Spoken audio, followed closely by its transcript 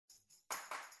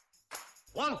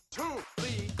1, 2,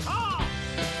 3, ah!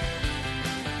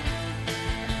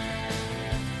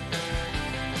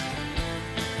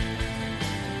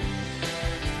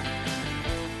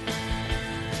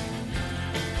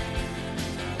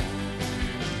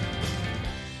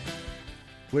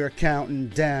 We're counting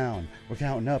down. We're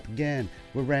counting up again.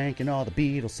 We're ranking all the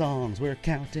Beatles songs. We're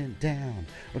counting down.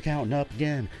 We're counting up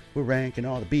again. We're ranking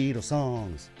all the Beatles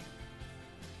songs.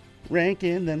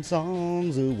 Ranking them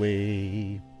songs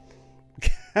away.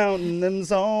 Counting them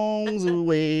songs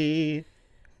away.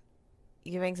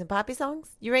 You rank some poppy songs?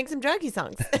 You rank some druggy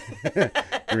songs?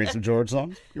 You rank some George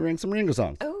songs? You rank some Ringo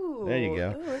songs? Oh, there you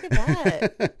go. Look at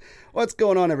that. What's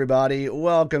going on, everybody?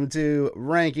 Welcome to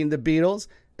Ranking the Beatles,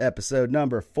 episode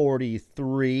number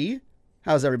 43.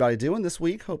 How's everybody doing this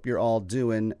week? Hope you're all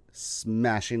doing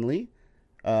smashingly.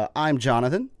 I'm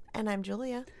Jonathan. And I'm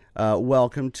Julia.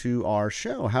 Welcome to our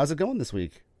show. How's it going this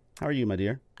week? How are you, my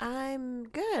dear? I'm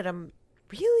good. I'm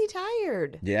really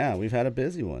tired. Yeah, we've had a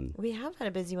busy one. We have had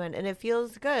a busy one, and it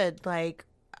feels good. Like,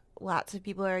 lots of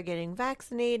people are getting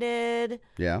vaccinated.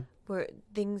 Yeah. Where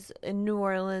things in New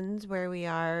Orleans, where we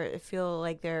are, I feel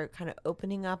like they're kind of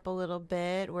opening up a little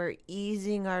bit. We're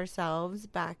easing ourselves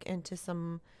back into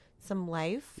some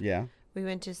life. Yeah. We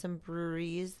went to some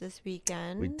breweries this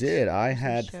weekend. We did. I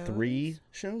had shows. 3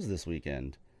 shows this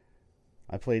weekend.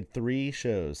 I played 3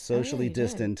 shows, socially you did.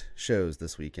 distant shows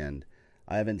this weekend.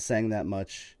 I haven't sang that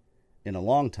much in a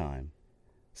long time.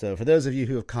 So for those of you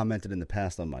who have commented in the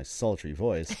past on my sultry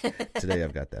voice, today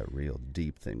I've got that real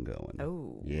deep thing going.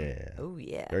 Oh. Yeah. Oh,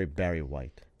 yeah. Very Barry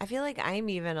White. I feel like I'm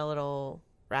even a little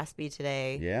raspy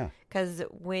today. Yeah. Because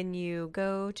when you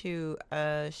go to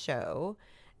a show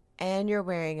and you're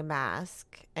wearing a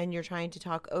mask and you're trying to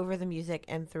talk over the music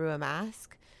and through a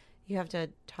mask, you have to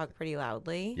talk pretty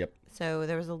loudly. Yep. So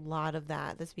there was a lot of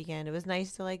that this weekend. It was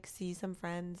nice to like see some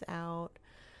friends out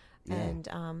and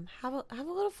have a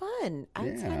little fun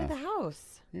outside of the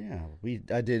house. Yeah.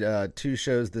 I did 2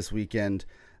 shows this weekend.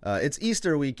 It's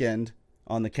Easter weekend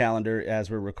on the calendar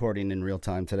as we're recording in real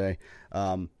time today.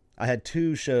 I had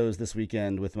 2 shows this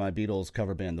weekend with my Beatles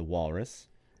cover band, The Walrus,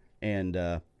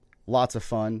 and lots of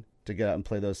fun to get out and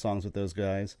play those songs with those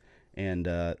guys. And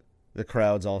the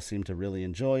crowds all seem to really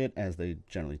enjoy it, as they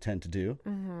generally tend to do,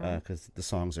 because the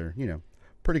songs are,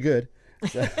 pretty good.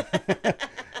 So,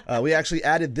 we actually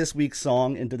added this week's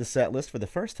song into the set list for the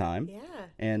first time. Yeah.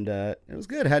 And it was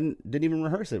good. Didn't even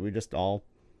rehearse it. We just all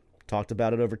talked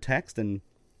about it over text and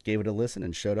gave it a listen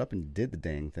and showed up and did the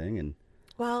dang thing. And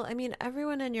Well, I mean,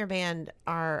 everyone in your band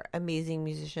are amazing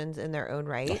musicians in their own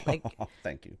right. Like,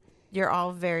 thank you. you're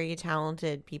all very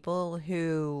talented people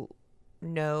who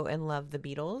know and love the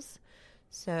Beatles.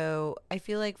 So I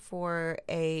feel like for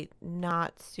a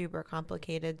not super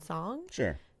complicated song,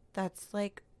 Sure. that's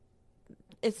like,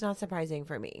 it's not surprising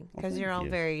for me because thank you're all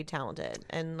you. very talented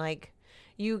and like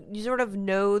you sort of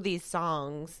know these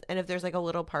songs, and if there's like a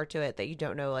little part to it that you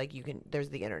don't know, like there's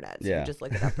the internet, so Yeah. you just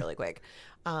look it up really quick.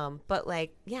 But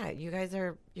like, yeah, you guys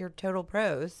you're total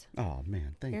pros. Oh,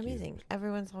 man. Thank You're you. amazing.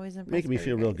 Everyone's always impressed. Making me by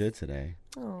feel you real guys. good today.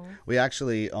 Oh. We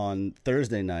actually, on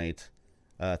Thursday night,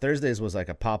 Thursdays was like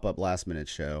a pop-up last-minute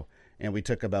show, and we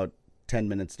took about 10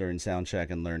 minutes during sound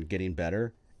check and learned Getting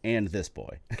Better and This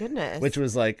Boy, Goodness. which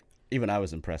was like, even I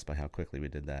was impressed by how quickly we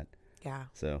did that. Yeah.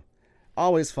 So,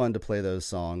 always fun to play those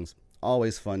songs.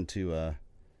 Always fun to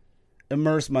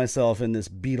immerse myself in this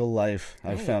Beatle life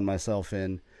I've Right. found myself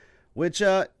in. Which,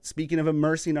 speaking of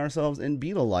immersing ourselves in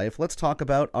Beatle life, let's talk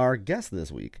about our guest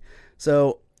this week.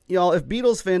 So, y'all, if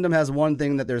Beatles fandom has one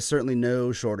thing that there's certainly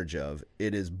no shortage of,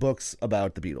 it is books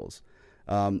about the Beatles.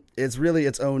 It's really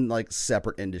its own, like,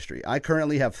 separate industry. I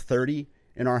currently have 30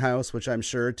 in our house, which I'm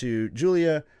sure to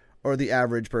Julia or the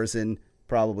average person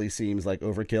probably seems like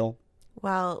overkill.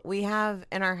 Well, we have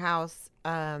in our house,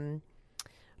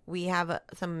 we have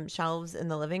some shelves in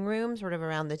the living room, sort of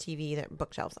around the TV, that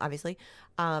bookshelves, obviously.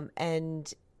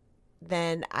 And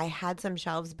then I had some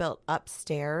shelves built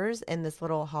upstairs in this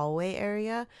little hallway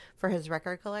area for his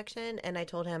record collection. And I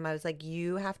told him, I was like,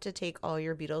 you have to take all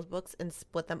your Beatles books and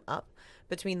split them up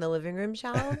between the living room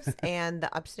shelves and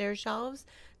the upstairs shelves.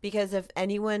 Because if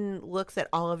anyone looks at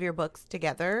all of your books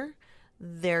together,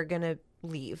 they're going to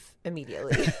leave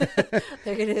immediately.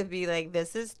 They're going to be like,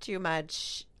 this is too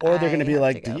much. Or they're going to I be have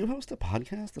like, go." do you host a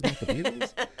podcast about the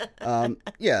Beatles?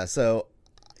 Yeah, so,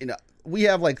 we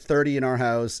have like 30 in our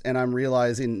house, and I'm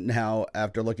realizing now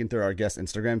after looking through our guest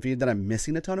Instagram feed that I'm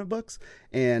missing a ton of books,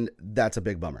 and that's a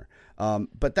big bummer.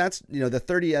 But that's, the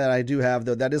 30 that I do have,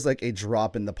 though, that is like a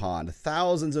drop in the pond.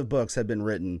 Thousands of books have been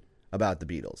written about the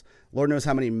Beatles. Lord knows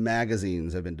how many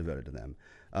magazines have been devoted to them.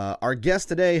 Our guest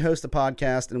today hosts a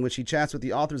podcast in which he chats with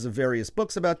the authors of various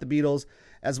books about the Beatles,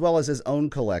 as well as his own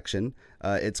collection.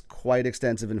 It's quite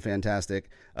extensive and fantastic.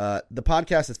 The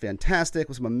podcast is fantastic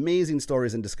with some amazing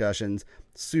stories and discussions.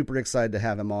 Super excited to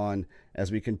have him on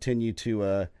as we continue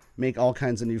to make all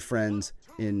kinds of new friends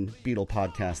in Beatle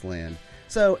podcast land.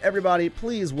 So everybody,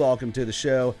 please welcome to the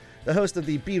show the host of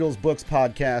the Beatles Books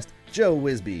podcast, Joe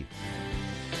Wisby.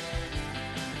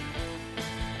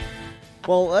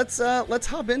 Well, let's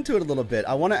hop into it a little bit.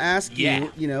 I want to ask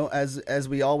you, as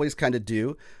we always kind of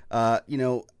do,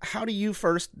 how do you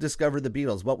first discover the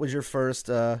Beatles? What was your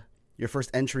first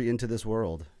entry into this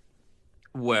world?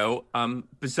 Well,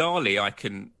 bizarrely, I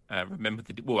can remember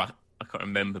I can't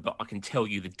remember, but I can tell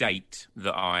you the date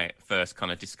that I first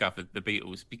kind of discovered the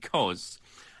Beatles because,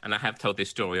 and I have told this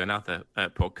story on other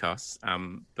podcasts,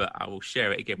 but I will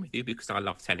share it again with you because I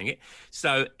love telling it.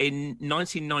 So in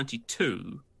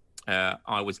 1992,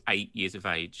 I was 8 years of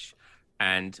age,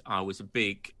 and I was a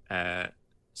big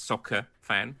football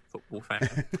fan.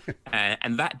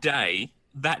 And that day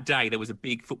there was a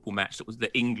big football match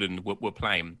that England were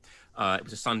playing. It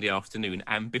was a Sunday afternoon,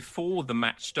 and before the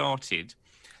match started,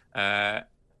 ITV,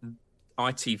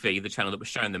 the channel that was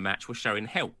showing the match, was showing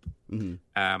Help.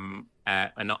 Mm-hmm.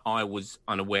 And I was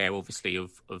unaware, obviously,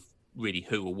 of really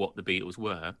who or what the Beatles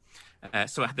were.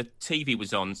 So the TV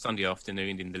was on Sunday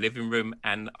afternoon in the living room,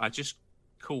 and I just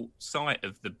caught sight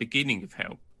of the beginning of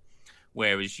Help,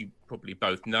 where, as you probably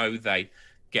both know, they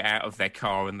get out of their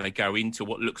car and they go into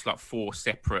what looks like 4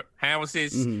 separate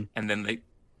houses, mm-hmm. and then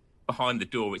behind the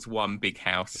door it's one big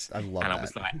house. I love that. I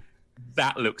was like,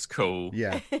 that looks cool.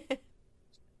 Yeah.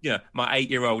 Yeah, my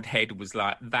 8-year-old head was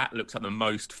like, that looks like the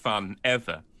most fun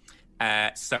ever.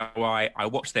 So I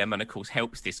watched them, and of course,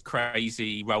 Help's this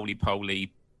crazy,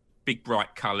 roly-poly, big,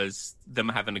 bright colours, them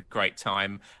having a great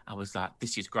time. I was like,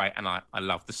 this is great, and I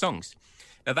love the songs.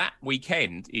 Now, that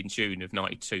weekend in June of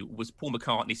 92 was Paul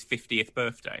McCartney's 50th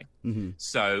birthday. Mm-hmm.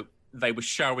 So they were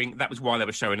showing, that was why they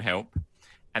were showing Help.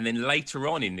 And then later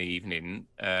on in the evening,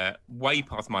 way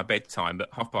past my bedtime,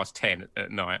 at 10:30 at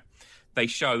night, they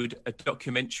showed a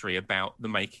documentary about the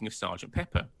making of Sgt.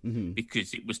 Pepper, mm-hmm.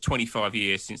 because it was 25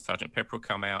 years since Sgt. Pepper had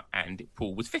come out and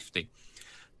Paul was 50.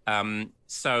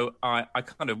 So I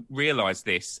kind of realised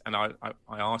this, and I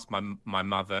asked my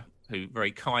mother, who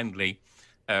very kindly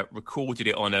recorded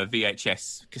it on a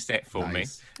VHS cassette for me,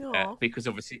 because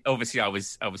obviously I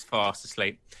was fast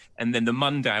asleep. And then the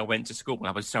Monday I went to school, and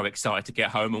I was so excited to get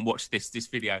home and watch this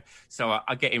video. So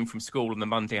I get in from school on the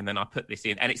Monday, and then I put this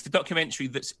in, and it's the documentary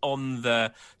that's on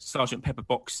the Sgt. Pepper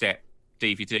box set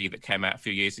DVD that came out a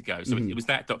few years ago. So mm-hmm. it was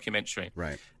that documentary,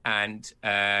 right? And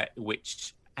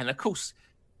of course,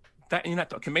 that in that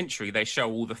documentary, they show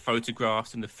all the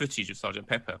photographs and the footage of Sgt.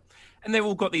 Pepper. And they've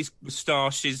all got these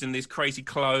moustaches and these crazy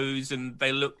clothes, and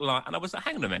they look like... And I was like,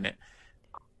 hang on a minute.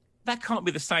 That can't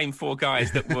be the same 4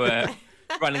 guys that were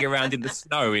running around in the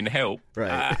snow in Help.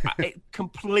 Right. It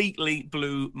completely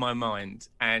blew my mind.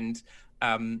 And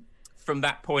from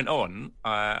that point on,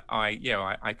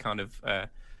 I kind of...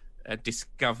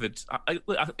 discovered,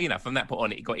 from that point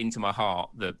on, it got into my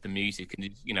heart, the music, and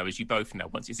as you both know,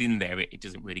 once it's in there, it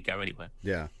doesn't really go anywhere.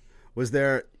 Yeah. Was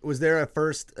there a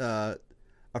first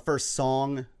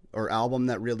song or album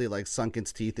that really like sunk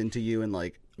its teeth into you and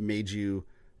like made you,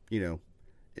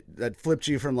 that flipped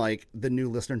you from like the new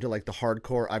listener to like the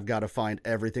hardcore, I've got to find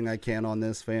everything I can on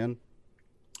this fan?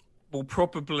 Well,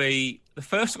 probably the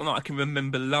first one that I can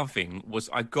remember loving was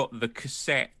I got the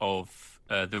cassette of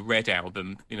the Red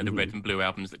album, the mm-hmm. Red and Blue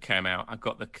albums that came out. I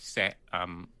got the cassette,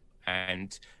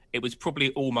 and it was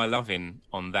probably All My Loving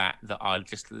on that I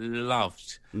just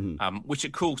loved. Mm-hmm. Which,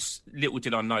 of course, little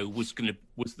did I know was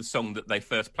the song that they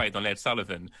first played on Ed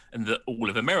Sullivan, and that all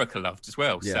of America loved as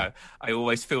well. Yeah. So I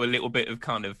always feel a little bit of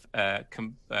kind of a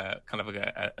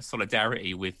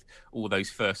solidarity with all those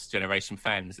first generation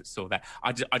fans that saw that.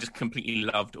 I just completely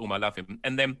loved All My Loving,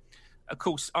 and then, of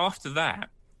course, after that,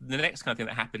 the next kind of thing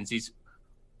that happens is,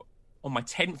 on my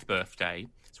 10th birthday,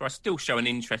 so I still show an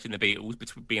interest in the Beatles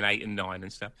between being 8 and 9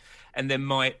 and stuff. And then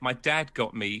my dad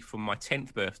got me for my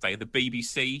 10th birthday the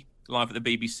BBC, Live at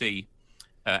the BBC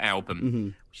album, mm-hmm.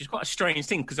 which is quite a strange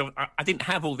thing because I didn't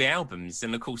have all the albums.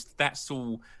 And of course, that's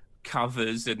all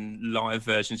covers and live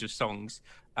versions of songs.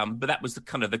 But that was the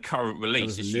current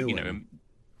release.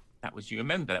 That was, you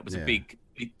remember, that was a big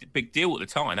deal at the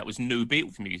time. That was new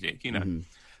Beatles music,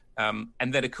 Mm-hmm.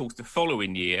 And then, of course, the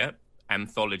following year,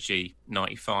 Anthology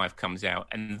 95 comes out,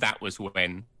 and that was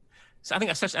when. So I think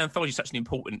Anthology is such an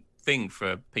important thing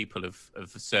for people of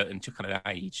a certain kind of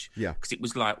age. Yeah, because it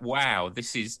was like, wow,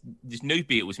 this is new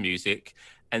Beatles music,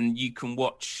 and you can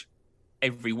watch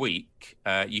every week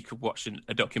you could watch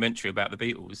a documentary about the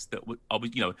Beatles I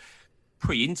was,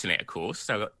 pre-internet, of course,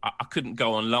 so I couldn't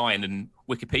go online and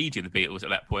Wikipedia the Beatles at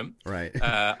that point. Right.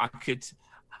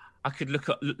 I could look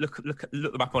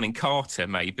them up on Encarta,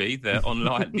 maybe the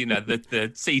online,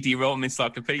 the CD-ROM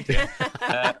encyclopedia.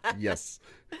 Yes.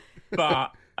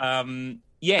 But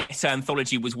yes,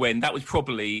 anthology was that was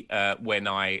probably when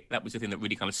that was the thing that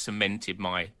really kind of cemented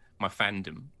my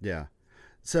fandom. Yeah.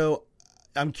 So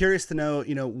I'm curious to know,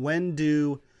 when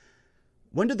do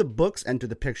the books enter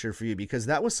the picture for you? Because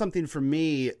that was something for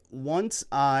me once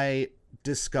I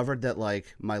discovered that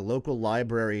like my local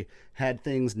library had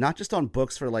things not just on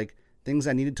books for like things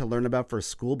I needed to learn about for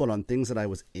school, but on things that I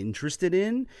was interested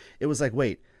in. It was like,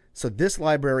 wait, so this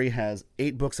library has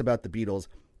 8 books about the Beatles,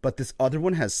 but this other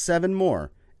one has 7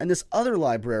 more. And this other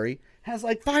library has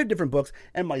like 5 different books,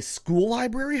 and my school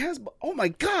library has, oh my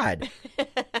God,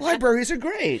 libraries are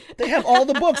great. They have all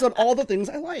the books on all the things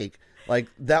I like. Like,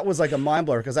 that was like a mind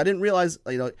blower, because I didn't realize,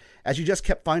 as you just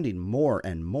kept finding more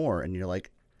and more, and you're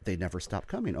like, they never stop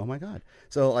coming. Oh my God.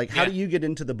 So like, how do you get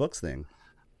into the books thing?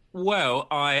 Well,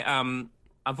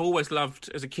 I've always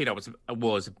loved, as a kid, I was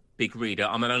a big reader.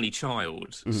 I'm an only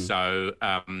child, so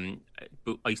I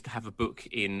used to have a book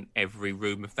in every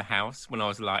room of the house when I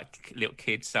was like a little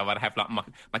kid. So I'd have like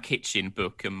my kitchen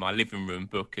book and my living room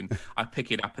book, and I'd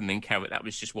pick it up and then carry it. That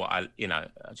was just what I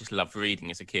just loved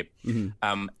reading as a kid.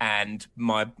 And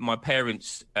my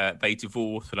parents, they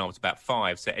divorced when I was about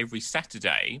 5. So every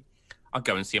Saturday I'd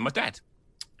go and see my dad.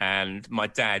 And my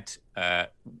dad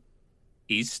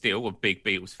is still a big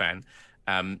Beatles fan,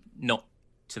 not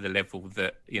to the level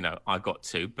that I got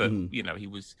to, but he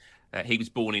was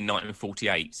born in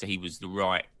 1948, so he was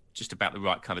just about the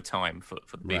right kind of time for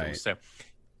the Beatles. Right. So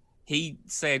he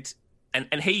said, and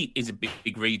he is a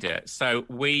big reader. So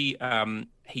he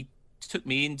took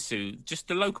me into just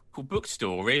the local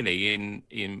bookstore, really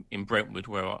in Brentwood,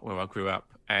 where I grew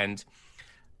up, and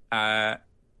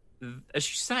as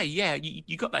you say, yeah,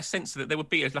 you got that sense that there would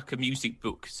be like a music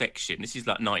book section. This is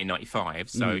like 1995,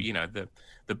 so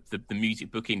the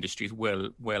music book industry is well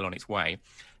on its way.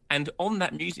 And on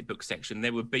that music book section,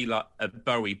 there would be like a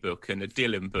Bowie book and a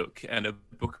Dylan book and a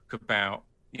book about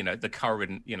the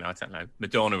current I don't know,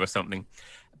 Madonna or something.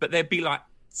 But there'd be like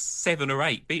 7 or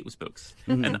 8 Beatles books,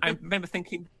 and I remember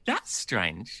thinking, that's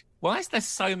strange. Why is there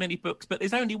so many books, but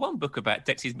there's only one book about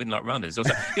Dexys Midnight Runners? Or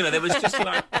so, there was just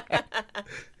like,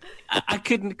 I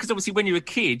couldn't, because obviously when you're a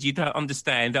kid, you don't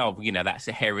understand, that's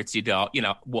a heritage art,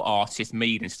 what artists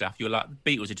mean and stuff. You're like,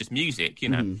 Beatles are just music,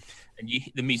 and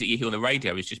the music you hear on the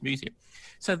radio is just music.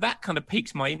 So that kind of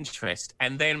piqued my interest.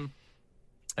 And then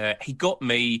he got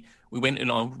me, we went,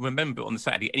 and I remember on the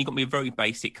Saturday, and he got me a very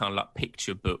basic kind of like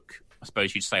picture book, I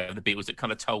suppose you'd say, of the Beatles that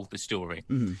kind of told the story,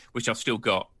 which I've still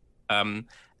got.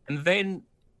 And then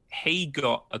he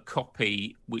got a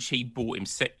copy, which he bought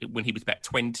when he was about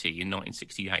 20 in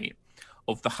 1968,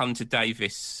 of the Hunter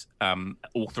Davis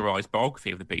authorised biography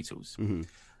of the Beatles.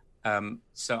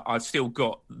 So I've still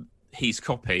got his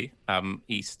copy.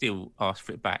 He still asked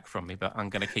for it back from me, but I'm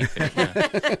going to keep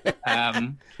it.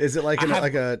 Is it like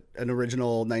an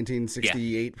original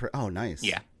 1968? Yeah. Oh, nice.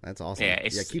 Yeah. That's awesome. Yeah,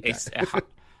 keep that.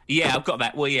 Yeah, I've got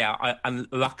that. Well, yeah, I'm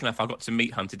lucky enough I got to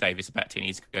meet Hunter Davis about 10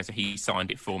 years ago, so he signed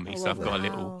it for me. So I've got a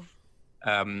little...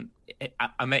 I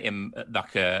met him at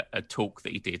like a talk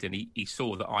that he did, and he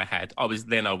saw that I was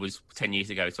 10 years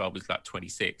ago, so I was like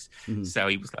 26. So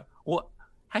he was like, "What?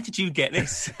 How did you get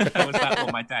this?" I was like,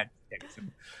 "Well, my dad gave it to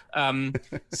me."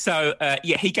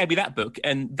 He gave me that book,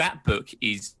 and that book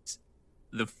is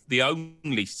the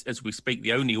only, as we speak,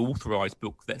 the only authorised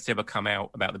book that's ever come out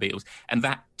about the Beatles, and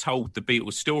that told the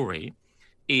Beatles story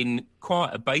in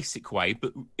quite a basic way,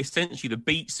 but essentially the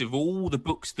beats of all the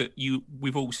books that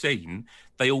we've all seen,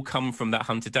 they all come from that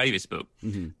Hunter Davis book.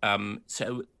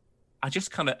 So I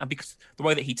just kind of, because the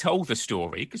way that he told the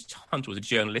story, because Hunter was a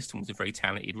journalist and was a very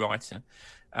talented writer,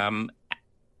 I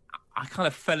kind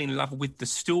of fell in love with the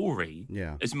story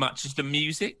as much as the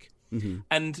music.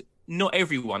 And not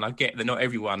everyone, I get that not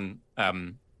everyone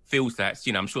feels that.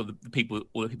 I'm sure all the people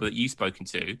that you've spoken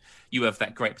to, you have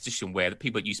that great position where the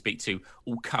people that you speak to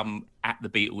all come at the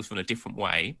Beatles from a different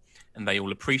way, and they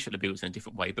all appreciate the Beatles in a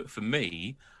different way. But for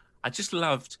me, I just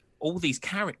loved all these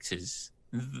characters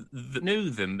that knew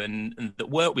them and that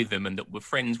worked with them and that were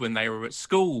friends when they were at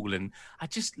school, and I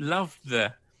just loved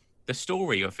the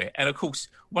story of it. And of course,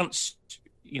 once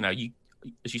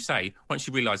as you say, once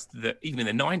you realise that even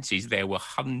in the 90s there were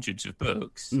hundreds of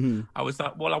books, I was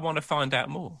like, well, I want to find out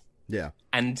more. Yeah,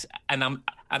 and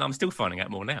I'm still finding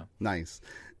out more now. Nice.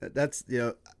 That's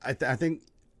I think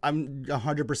I'm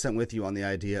 100% with you on the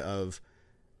idea of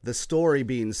the story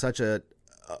being such a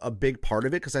big part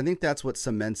of it, because I think that's what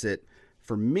cements it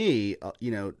for me.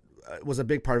 Was a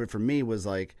big part of it for me was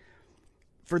like,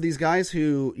 for these guys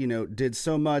who did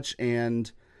so much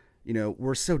and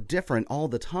were so different all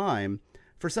the time.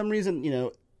 For some reason,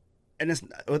 and it's,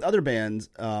 with other bands,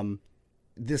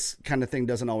 this kind of thing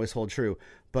doesn't always hold true.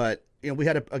 But we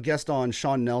had a guest on,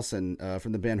 Sean Nelson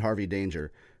from the band Harvey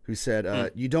Danger, who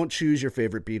said, "You don't choose your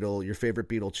favorite Beatle; your favorite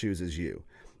Beatle chooses you."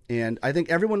 And I think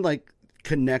everyone like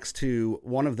connects to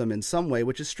one of them in some way,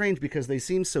 which is strange because they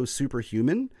seem so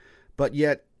superhuman, but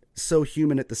yet so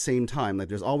human at the same time. Like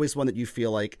there's always one that you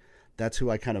feel like that's who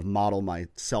I kind of model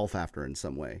myself after in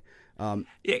some way.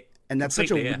 Yeah. And that's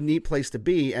such a neat place to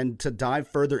be, and to dive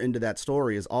further into that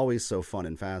story is always so fun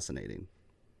and fascinating.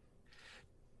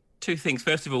 Two things.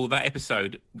 First of all, that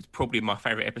episode was probably my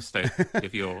favourite episode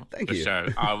of your show.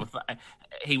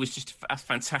 He was just a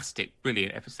fantastic,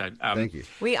 brilliant episode. Thank you.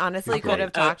 We honestly could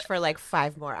have talked for like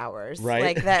 5 more hours. Right?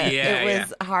 Like that. It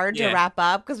was hard to wrap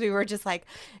up because we were just like,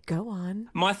 go on.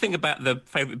 My thing about the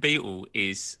favourite Beatle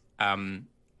is, that's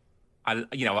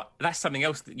something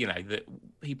else that that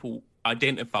people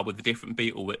identify with the different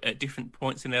Beatle at different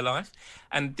points in their life,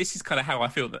 and this is kind of how I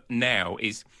feel that now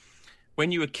is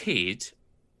when you're a kid.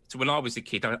 So when I was a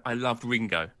kid, I loved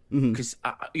Ringo because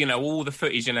all the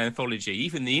footage in Anthology,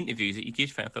 even the interviews that he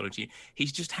gives for Anthology,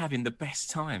 he's just having the best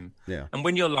time. Yeah. And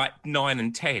when you're like 9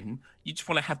 and 10, you just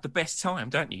want to have the best time,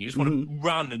 don't you? You just want to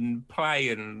run and play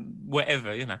and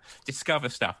whatever, discover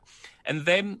stuff. And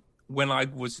then when I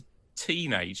was a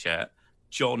teenager,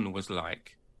 John was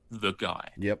like the guy.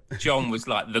 Yep. John was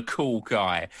like the cool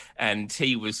guy, and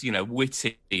he was,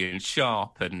 witty and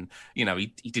sharp, and he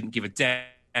didn't give a damn.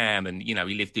 And he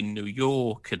lived in New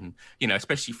York, and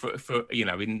especially for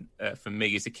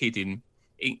me as a kid in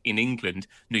England,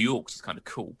 New York's this kind of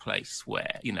cool place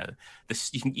where you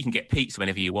can get pizza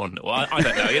whenever you want. Or I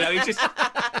don't know,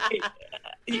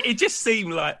 it just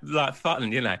seemed like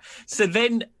fun, So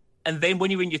then when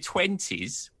you're in your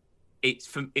 20s,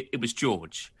 it was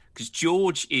George, because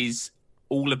George is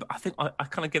all about. I think I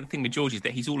kind of get the thing with George is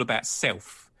that he's all about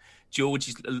self. George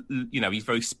is he's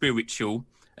very spiritual.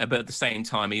 But at the same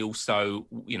time, he also,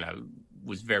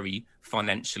 was very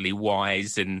financially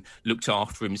wise and looked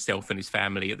after himself and his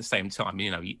family at the same time,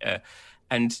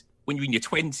 and when you're in your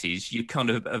 20s, you're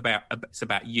kind of it's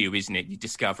about you, isn't it? You're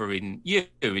discovering you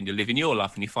and you're living your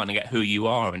life and you're finding out who you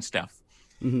are and stuff.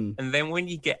 Mm-hmm. And then when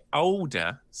you get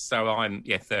older, so I'm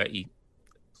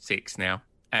 36 now,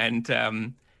 and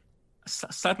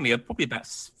suddenly, probably about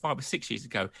 5 or 6 years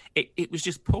ago, it was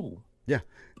just Paul. Yeah.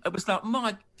 It was like,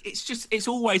 it's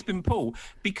always been Paul,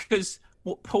 because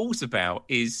what Paul's about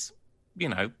is,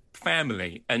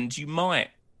 family. And you might,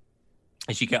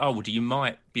 as you get older, you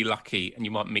might be lucky and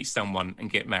you might meet someone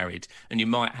and get married, and you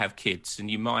might have kids, and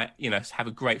you might, have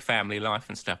a great family life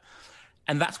and stuff.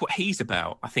 And that's what he's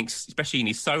about, I think, especially in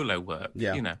his solo work,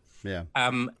 Yeah.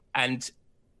 And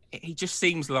he just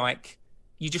seems like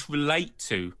you just relate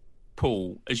to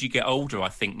Paul as you get older, I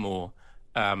think, more.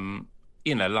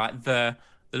 Like the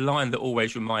line that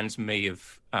always reminds me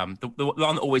of the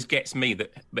line that always gets me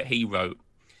that he wrote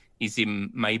is in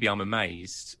 "Maybe I'm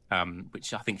Amazed,"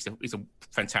 which I think is a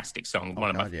fantastic song,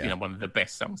 one of the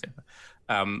best songs ever.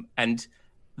 And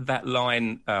that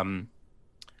line,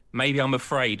 "Maybe I'm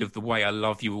afraid of the way I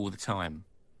love you all the time."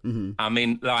 Mm-hmm. I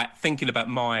mean, like thinking about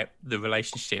the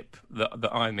relationship that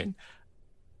I'm in.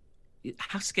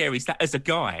 How scary is that as a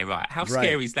guy, right? How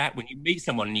scary is that when you meet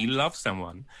someone and you love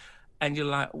someone? And you're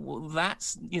like, well,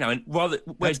 that's, and rather...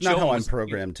 That's not how I'm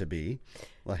programmed to be.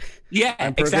 Like, yeah,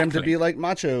 I'm programmed to be like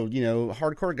macho,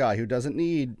 hardcore guy who doesn't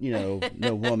need, no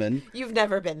woman. You've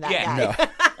never been that guy. No.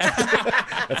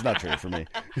 That's not true for me.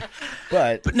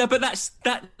 But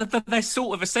there's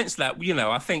sort of a sense that,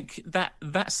 I think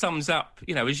that sums up,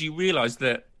 as you realise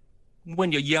that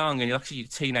when you're young and you're actually a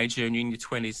teenager and you're in your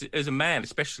 20s, as a man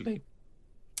especially,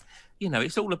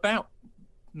 it's all about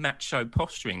macho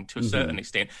posturing to a certain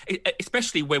extent,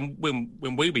 especially when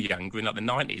we were younger in like the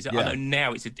 90s. I know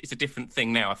now it's a different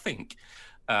thing now, I think,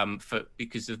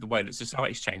 because of the way that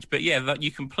society's changed. But that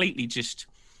you completely just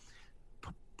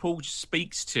Paul just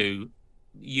speaks to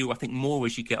you, I think, more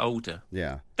as you get older.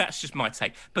 Yeah, that's just my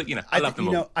take. But I love them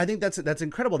all. I think that's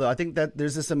incredible, though. I think that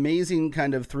there's this amazing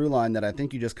kind of through line that I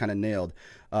think you just kind of nailed,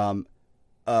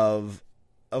 of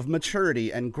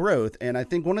maturity and growth. And I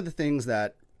think one of the things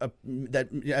that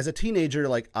as a teenager,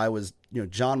 like I was,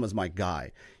 John was my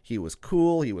guy. He was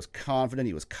cool. He was confident.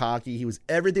 He was cocky. He was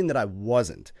everything that I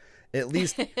wasn't. At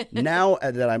least now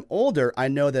that I'm older, I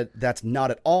know that that's not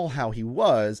at all how he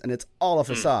was, and it's all a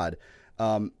facade.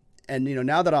 And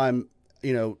now that I'm,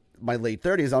 my late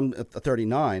 30s. I'm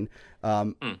 39.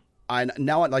 I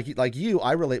now like you,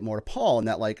 I relate more to Paul in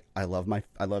that like I love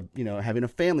having a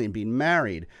family and being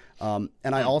married. And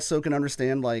I also can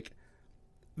understand like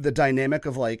the dynamic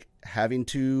of like having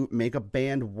to make a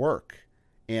band work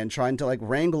and trying to like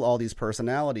wrangle all these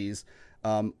personalities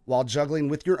while juggling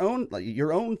with your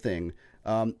own thing.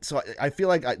 So I feel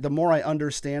like the more I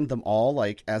understand them all,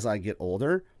 like as I get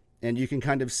older, and you can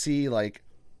kind of see like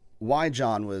why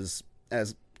John was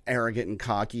as arrogant and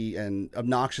cocky and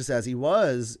obnoxious as he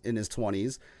was in his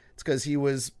 20s. It's because he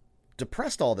was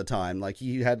depressed all the time. Like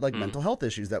he had like mental health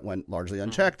issues that went largely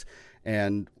unchecked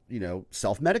and,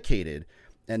 self-medicated.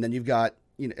 And then you've got,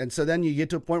 and so then you get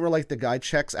to a point where like the guy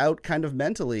checks out kind of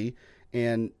mentally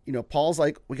and, Paul's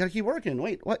like, we got to keep working.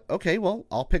 Wait, what? Okay, well,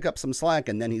 I'll pick up some slack.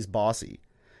 And then he's bossy.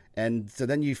 And so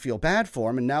then you feel bad for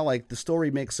him. And now like the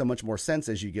story makes so much more sense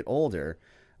as you get older.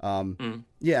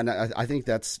 Yeah, and I think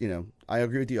that's, I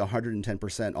agree with you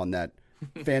 110% on that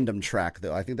fandom track,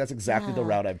 though. I think that's exactly the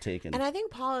route I've taken. And I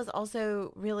think Paul is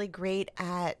also really great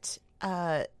at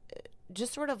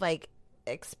just sort of like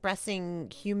expressing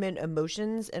human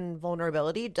emotions and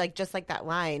vulnerability, like just like that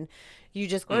line you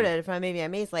just quoted from Maybe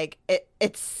I'm Amazed. Like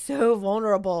it's so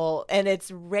vulnerable, and it's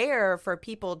rare for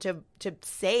people to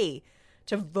say,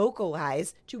 to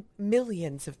vocalize to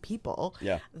millions of people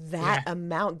that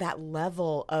amount, that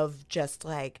level of just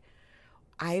like,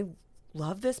 I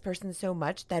love this person so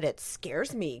much that it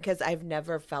scares me because I've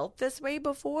never felt this way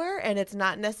before. And it's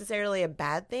not necessarily a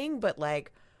bad thing, but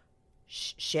like,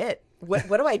 shit, what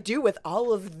do I do with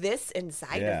all of this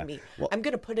inside of me? Well, I'm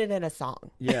going to put it in a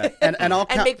song. Yeah. And I'll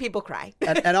and make people cry.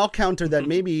 and I'll counter that.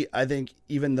 Maybe I think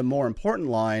even the more important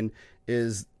line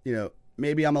is,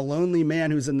 maybe I'm a lonely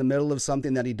man who's in the middle of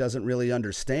something that he doesn't really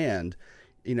understand.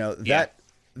 That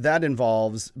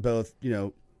involves both,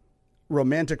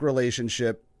 romantic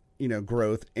relationship,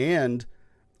 growth, and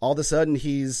all of a sudden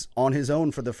he's on his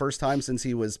own for the first time since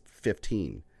he was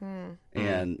 15.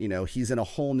 And, he's in a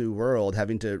whole new world,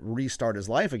 having to restart his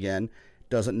life again,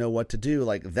 doesn't know what to do.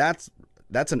 Like that's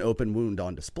an open wound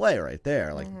on display right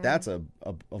there. Like that's a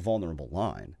vulnerable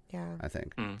line. Yeah, I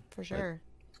think. For sure.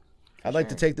 I'd like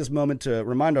to take this moment to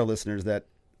remind our listeners that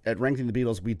at Ranking the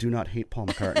Beatles, we do not hate Paul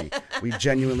McCartney. We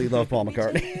genuinely love Paul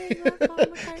McCartney.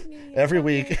 Every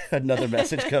week, another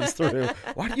message comes through.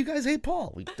 Why do you guys hate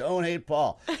Paul? We don't hate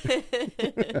Paul.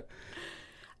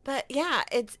 But yeah,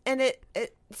 it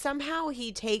somehow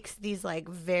he takes these like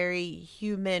very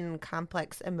human,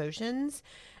 complex emotions,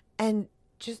 and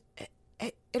just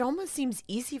it almost seems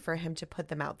easy for him to put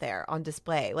them out there on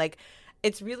display. Like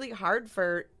it's really hard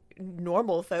for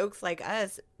normal folks like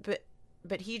us, but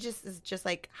he just is just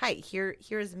like, hi,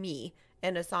 here's me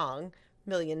in a song,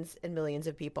 millions and millions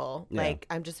of people. Like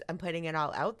I'm putting it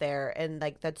all out there, and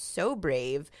like that's so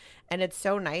brave, and it's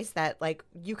so nice that like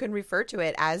you can refer to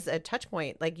it as a touch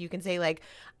point. Like you can say like,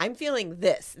 I'm feeling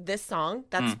this song,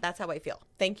 that's how I feel.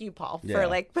 Thank you, Paul, for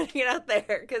like putting it out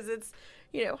there, because it's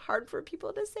hard for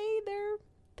people to say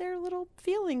their little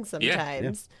feelings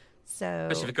sometimes. So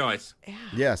especially the guys.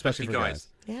 Yeah, especially for guys.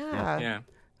 Yeah.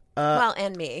 Well,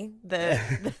 and me, the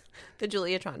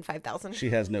Juliatron 5000. She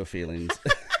has no feelings.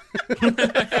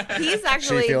 He's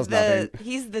actually nothing.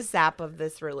 He's the sap of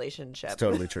this relationship. It's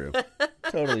totally true.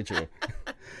 Totally true.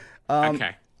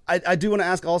 Okay. I do want to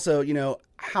ask also,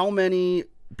 how many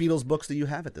Beatles books do you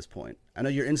have at this point? I know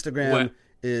your Instagram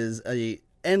is a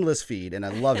endless feed, and I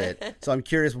love it. So I'm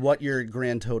curious what your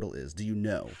grand total is. Do you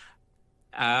know?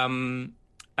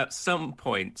 At some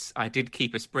point, I did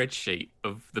keep a spreadsheet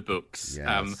of the books,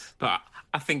 yes. But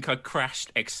I think I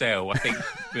crashed Excel. I think,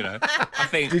 I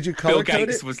think did you Bill color code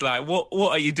Gates it? was like, "What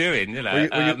are you doing?" No,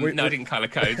 I didn't color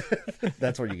code.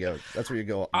 That's where you go. That's where you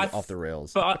go off the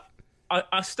rails. But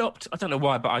I stopped. I don't know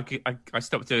why, but I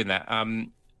stopped doing that.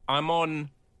 I'm on.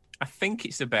 I think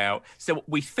it's about. So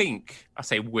we think. I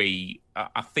say we.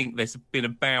 I think there's been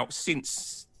about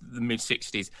since the mid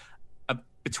 '60s.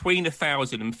 Between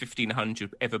 1,000 and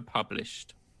 1,500 ever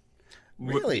published.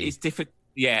 Really? It's difficult.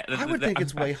 Yeah. I would think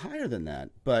it's way higher than that,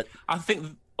 but I think,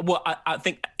 I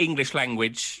think English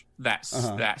language,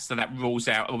 so that rules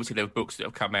out. Obviously, there are books that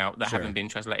have come out that haven't been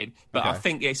translated, but I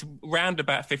think it's around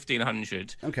about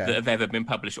 1,500 that have ever been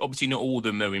published. Obviously, not all of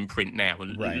them are in print now,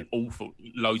 and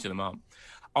loads of them aren't.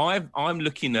 I'm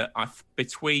looking at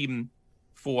between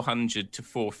 400 to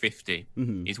 450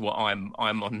 is what I'm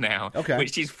on now,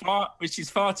 which is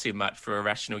far too much for a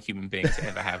rational human being to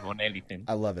ever have on anything.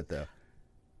 I love it though.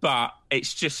 But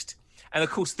it's just, and of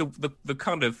course the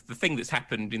kind of the thing that's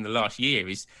happened in the last year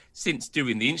is, since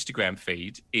doing the Instagram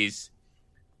feed, is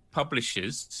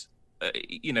publishers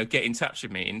get in touch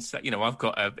with me and say, I've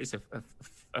got it's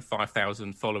a a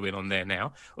 5,000 following on there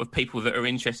now of people that are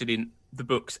interested in the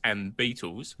books and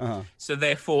Beatles. So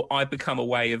therefore, I become a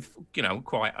way of,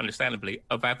 quite understandably,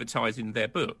 of advertising their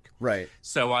book. Right.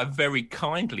 So I very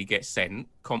kindly get sent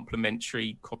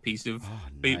complimentary copies of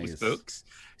Beatles books,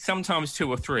 sometimes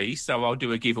 2 or 3. So I'll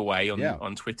do a giveaway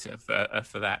on Twitter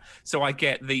for that. So I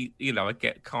get very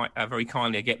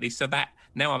kindly I get these. So that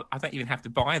now I don't even have to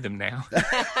buy them now.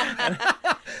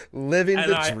 Living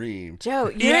the dream. Joe,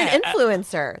 you're an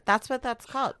influencer. That's what that's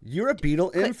called. You're a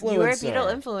Beatle influencer. You're a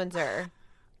Beatle influencer.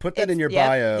 Put that in your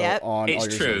bio on it's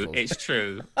all your true. socials. It's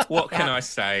true. What can I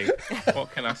say?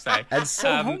 What can I say? And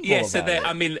so humble so about there, it.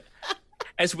 I mean,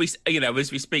 as we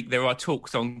speak, there are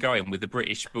talks ongoing with the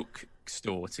British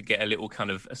bookstore to get a little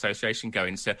kind of association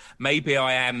going. So maybe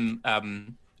I am.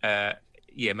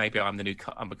 Maybe I'm the new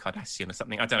I'm a Kardashian or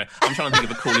something. I don't know. I'm trying to think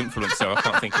of a cool influencer. I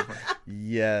can't think of one.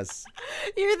 Yes.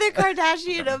 You're the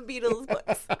Kardashian of Beatles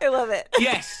books. I love it.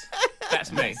 Yes,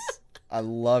 that's me. I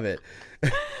love it.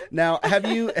 Now, have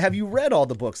you read all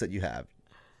the books that you have?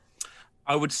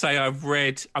 I would say I've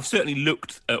certainly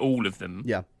looked at all of them.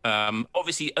 Yeah.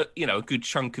 Obviously, a good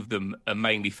chunk of them are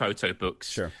mainly photo books.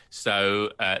 Sure. So,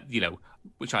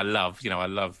 which I love. I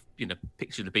love,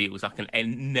 Picture of the Beatles. I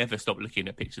can never stop looking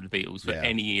at Picture of the Beatles for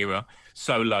any era,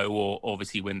 solo or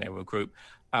obviously when they were a group.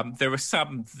 There are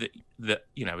some that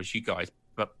as you guys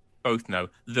both know,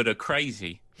 that are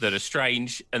crazy, that are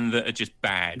strange, and that are just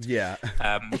bad. Yeah.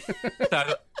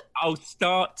 So I'll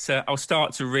start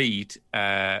to read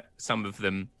some of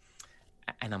them,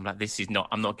 and I'm like,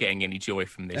 I'm not getting any joy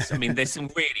from this. I mean, there's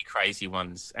some really crazy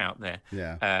ones out there.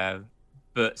 Yeah.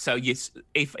 But so yes,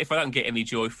 if I don't get any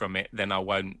joy from it, then I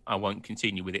won't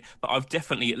continue with it. But I've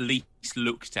definitely at least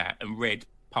looked at and read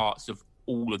parts of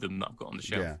all of them that I've got on the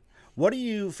shelf. Yeah. What do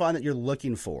you find that you're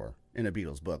looking for in a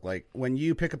Beatles book? Like when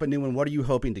you pick up a new one, what are you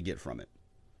hoping to get from it?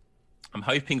 I'm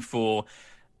hoping for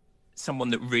someone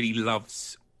that really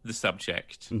loves the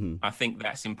subject. Mm-hmm. I think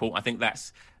that's important. I think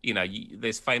that's,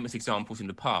 there's famous examples in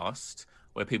the past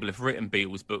where people have written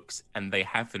Beatles books and they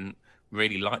haven't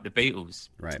really liked the Beatles.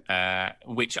 Right.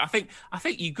 Which I think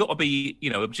you've got to be,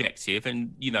 objective,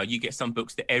 and, you get some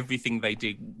books that everything they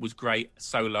did was great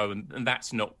solo, and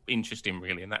that's not interesting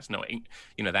really. And that's not,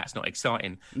 that's not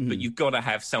exciting, but you've got to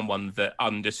have someone that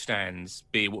understands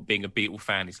what being a Beatle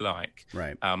fan is like.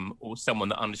 Right. Or someone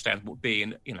that understands what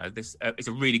being, this, it's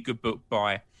a really good book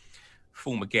by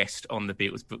former guest on the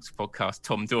Beatles Books podcast,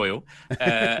 Tom Doyle,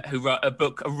 who wrote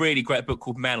a really great book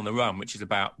called Man on the Run, which is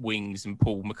about Wings and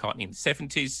Paul McCartney in the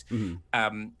 70s.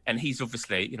 Mm-hmm. And he's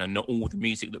obviously, not all the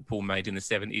music that Paul made in the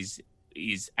 70s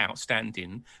is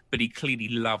outstanding, but he clearly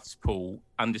loves Paul,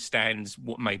 understands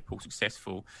what made Paul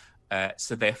successful.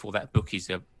 So therefore that book is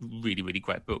a really, really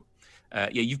great book.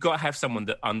 You've got to have someone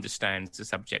that understands the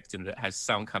subject and that has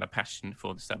some kind of passion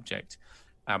for the subject.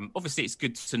 Obviously, it's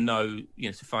good to know,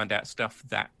 to find out stuff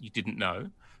that you didn't know,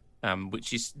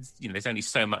 which is, there's only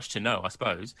so much to know, I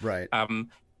suppose. Right.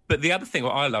 But the other thing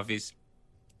what I love is,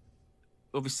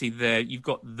 obviously, you've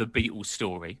got the Beatles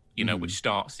story, which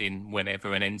starts in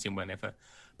whenever and ends in whenever.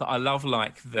 But I love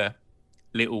the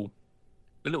little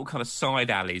kind of side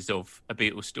alleys of a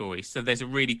Beatles story. So there's a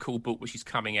really cool book which is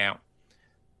coming out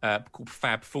called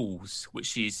Fab Fools,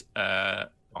 which is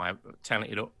by a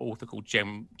talented author called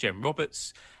Jem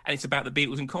Roberts, and it's about the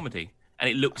Beatles and comedy, and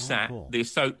it looks at cool. the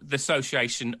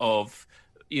association of,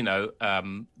 you've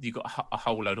got a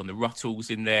whole load on the Ruttles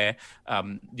in there,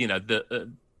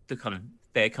 the kind of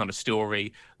their kind of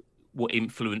story, what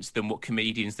influenced them, what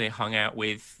comedians they hung out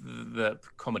with, the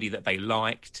comedy that they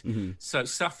liked. Mm-hmm. So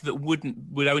stuff that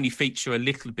would only feature a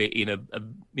little bit in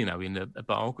a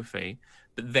biography,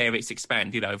 but there it's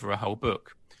expanded over a whole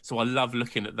book. So I love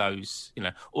looking at those,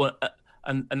 Or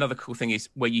another cool thing is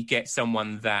where you get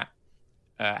someone that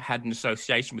had an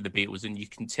association with the Beatles and you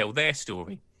can tell their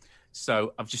story.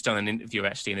 So I've just done an interview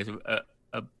actually, and there's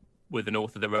with an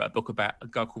author that wrote a book about a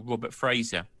guy called Robert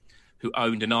Fraser, who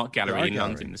owned an art gallery in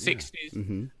London in the 60s,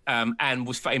 mm-hmm. And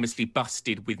was famously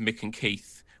busted with Mick and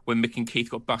Keith. When Mick and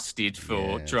Keith got busted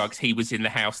for drugs, he was in the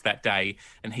house that day,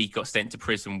 and he got sent to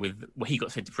prison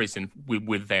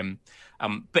with them.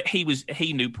 But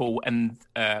he knew Paul and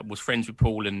was friends with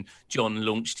Paul, and John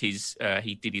launched he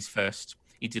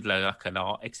did like an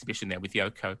art exhibition there with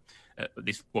Yoko,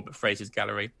 this Robert Fraser's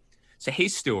gallery. So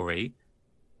his story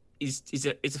is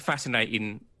a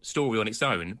fascinating story on its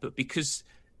own, but because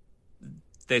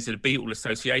there's a Beatle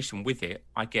association with it,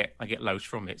 I get loads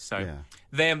from it. So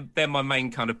they're my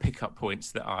main kind of pickup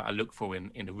points that I look for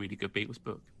in a really good Beatles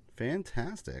book.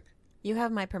 Fantastic. You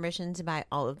have my permission to buy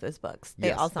all of those books. They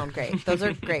Yes. all sound great. Those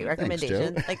are great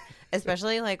recommendations. Joe. Like,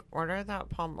 especially like order that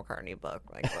Paul McCartney book.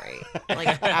 Like, right.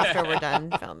 Like after we're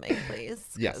done filming, please.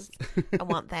 'Cause Yes. I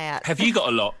want that. Have you got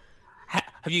a lot?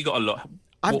 Have you got a lot?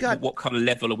 What kind of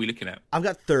level are we looking at? I've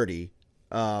got 30.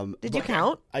 Did you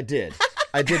count? I did.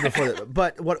 I did before that.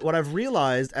 But what I've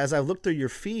realized as I've looked through your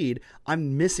feed,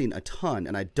 I'm missing a ton,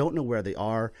 and I don't know where they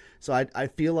are. So I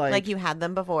feel like You had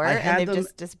them before I and had they've them,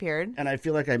 just disappeared? and I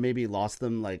feel like I maybe lost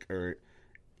them, or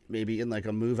maybe in like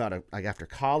a move out of like after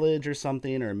college or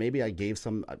something, or maybe I gave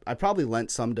some. I probably lent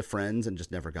some to friends and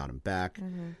just never got them back.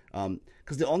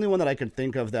 Because the only one that I could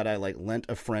think of that I like lent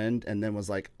a friend and then was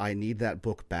like, I need that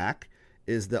book back,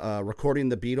 is the Recording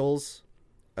the Beatles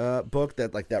book,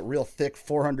 that real thick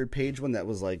 400-page one that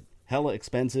was like hella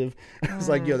expensive. I was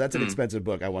like, yo, that's an expensive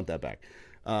book. I want that back.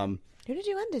 Who did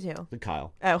you lend it to?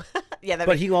 Kyle. Oh, yeah.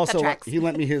 But he also tracks. he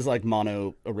lent me his like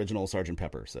mono original Sgt.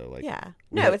 Pepper. So like, Yeah.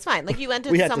 we No, had- it's fine. Like you lent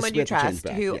it we to had to someone you split the change trust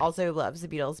back, who yeah. also loves the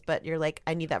Beatles, but you're like,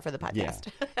 I need that for the Yeah. podcast.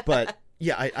 But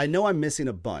yeah, I know I'm missing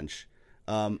a bunch.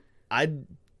 I'd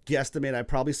guesstimate I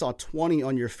probably saw 20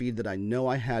 on your feed that I know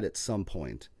I had at some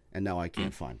point, and now I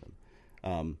can't find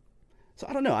them. So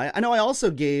I don't know. I know I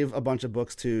also gave a bunch of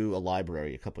books to a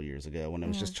library a couple years ago when I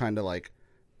was just trying to like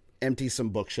empty some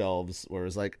bookshelves where it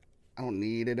was like, I don't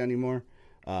need it anymore.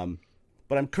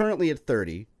 But I'm currently at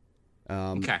 30.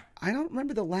 Okay. I don't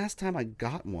remember the last time I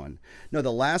got one. No,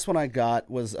 the last one I got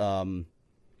was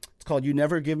it's called "You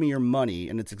Never Give Me Your Money,"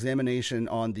 and it's examination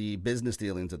on the business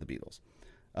dealings of the Beatles.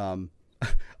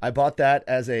 I bought that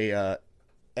as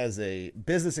a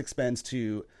business expense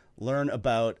to learn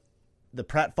about the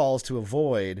pratfalls to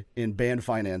avoid in band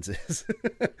finances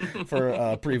for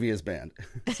a previous band.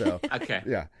 So Okay.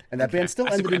 yeah, and that band still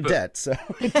That's a ended great in book. debt, so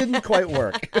it didn't quite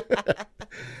work.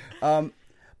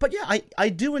 But yeah, I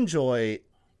do enjoy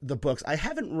the books. I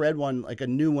haven't read one, like a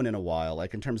new one, in a while,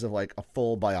 like in terms of like a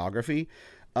full biography,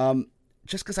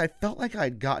 just because I felt like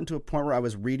I'd gotten to a point where I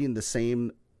was reading the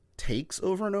same takes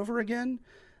over and over again.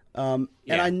 And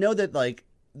Yeah. I know that like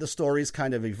the story's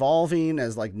kind of evolving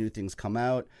as like new things come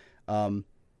out.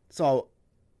 So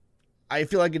I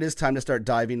feel like it is time to start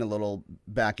diving a little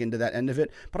back into that end of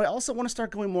it. But I also want to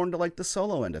start going more into like the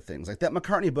solo end of things. Like that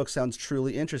McCartney book sounds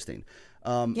truly interesting.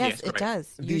 Yes, it correct.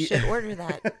 does. You The- should order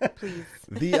that, please.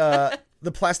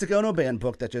 The Plastic Ono Band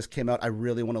book that just came out, I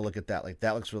really want to look at that. Like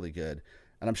that looks really good.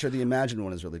 And I'm sure the Imagine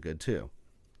one is really good too.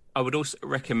 I would also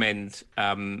recommend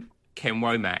Ken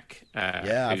Womack,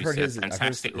 Yeah, I've who's heard a his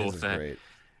fantastic his is author. great.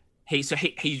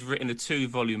 He's written a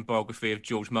 2-volume biography of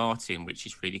George Martin, which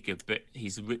is really good. But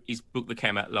his book that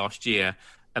came out last year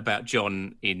about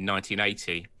John in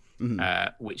 1980,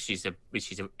 which is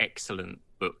an excellent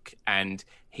book, and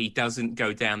he doesn't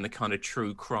go down the kind of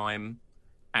true crime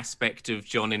aspect of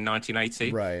John in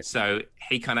 1980. Right. So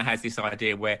he kind of has this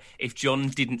idea where if John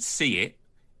didn't see it,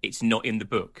 it's not in the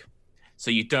book. So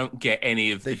you don't get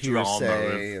any of the drama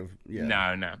hearsay of yeah.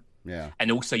 no. Yeah.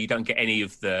 And also, you don't get any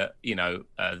of the,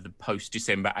 the post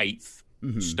December 8th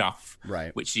stuff,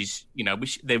 Right. which is,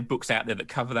 which there are books out there that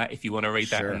cover that if you want to read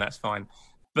that, Sure. and that's fine.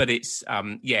 But it's,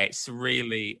 it's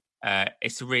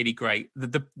really great.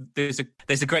 There's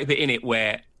a great bit in it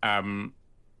where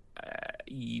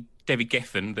David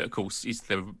Geffen, that of course is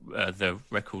the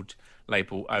record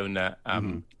label owner,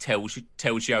 tells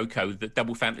Yoko that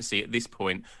Double Fantasy at this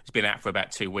point has been out for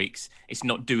about 2 weeks. It's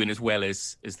not doing as well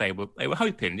as they were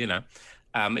hoping.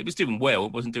 It was doing well,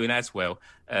 it wasn't doing as well.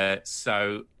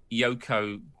 So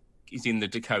Yoko is in the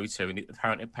Dakota, and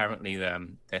apparently they're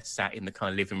sat in the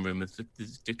kind of living room of the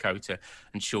Dakota,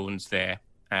 and Sean's there,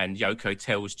 and Yoko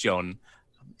tells John,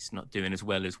 it's not doing as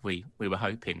well as we were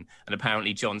hoping. And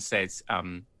apparently John says,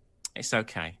 it's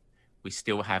okay, we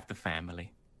still have the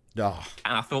family. Oh,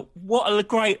 And I thought, what a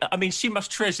great, I mean, she must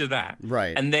treasure that.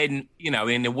 Right. And then,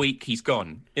 in a week he's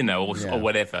gone, or Yeah.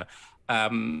 whatever.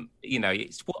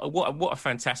 It's what a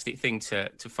fantastic thing to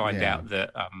find Yeah. out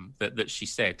that she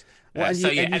said. well, and you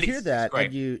and hear it's that,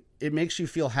 great. and it makes you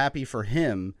feel happy for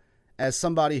him as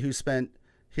somebody who spent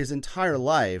his entire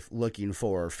life looking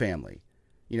for family,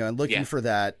 and looking Yeah. for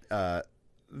that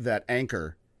that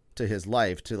anchor to his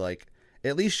life, to like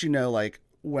at least like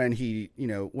when he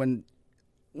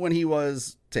when he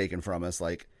was taken from us,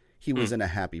 like he was in a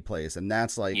happy place, and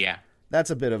that's like Yeah. that's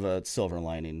a bit of a silver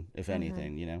lining, if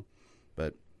anything,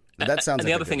 But that sounds and like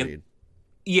the other a thing- good read.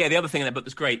 Yeah, the other thing in that book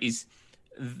that's great is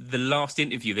the last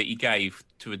interview that he gave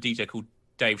to a DJ called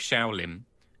Dave Shaolin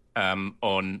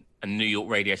on a New York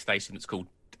radio station that's called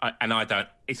and I don't.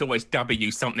 It's always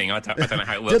W something. I don't know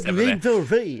how it works over there.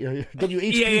 W-H-P-R.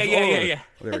 Yeah.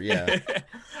 Whatever,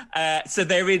 yeah. So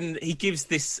they're in. He gives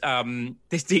this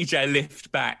this DJ a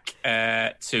lift back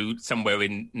to somewhere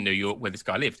in New York where this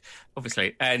guy lived,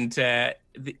 obviously. And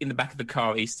in the back of the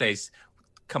car, he says,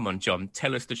 "Come on, John,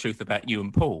 tell us the truth about you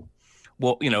and Paul.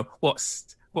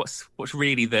 What's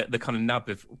really the kind of nub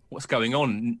of what's going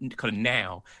on kind of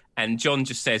now?" And John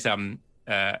just says,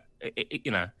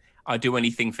 I do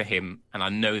anything for him, and I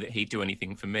know that he'd do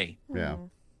anything for me. Yeah.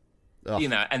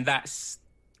 And that's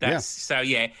so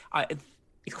yeah.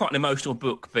 It's quite an emotional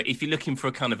book, but if you're looking for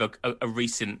a kind of a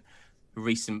recent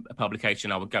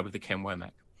publication, I would go with the Ken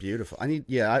Womack. Beautiful.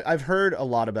 I've heard a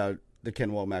lot about the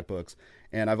Ken Womack books,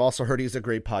 and I've also heard he's a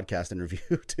great podcast interview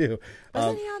too.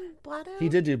 Wasn't he on Blotto? He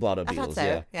did do Blotto Beatles. I thought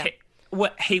so. Yeah.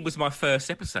 He was my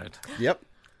first episode. Yep.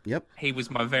 He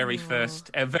was my very first.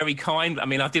 Very kind. I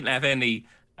mean, I didn't have any.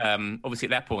 Obviously,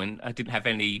 at that point, I didn't have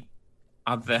any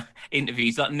other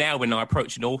interviews. Like now, when I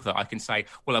approach an author, I can say,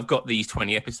 "Well, I've got these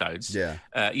 20 episodes." Yeah.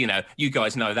 You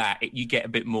guys know that you get a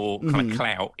bit more kind of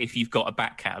clout if you've got a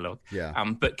back catalogue.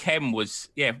 Yeah. But Ken was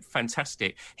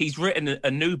fantastic. He's written a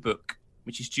new book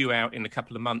which is due out in a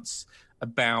couple of months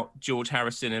about George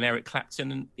Harrison and Eric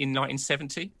Clapton in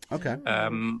 1970. Okay.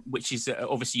 Which is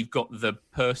obviously you've got the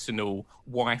personal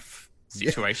wife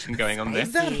situation going on there.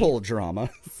 That whole drama.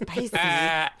 Spicy.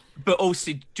 But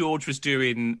also George was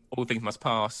doing All Things Must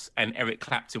Pass and Eric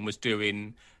Clapton was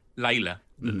doing Layla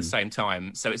at the same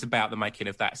time. So it's about the making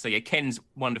of that. So yeah, Ken's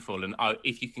wonderful, and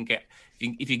if you can get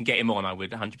him on, I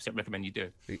would 100% recommend you do.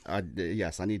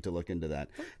 Yes, I need to look into that.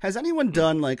 Has anyone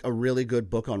done like a really good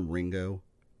book on Ringo?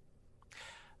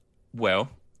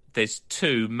 Well, there's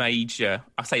two major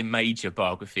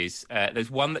biographies.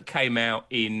 There's one that came out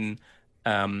in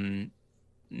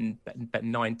about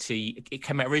 90. It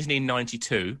came out originally in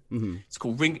 92. It's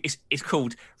called It's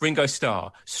called Ringo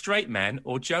Starr, Straight Man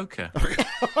or Joker.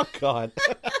 Oh God,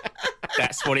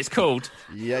 that's what it's called.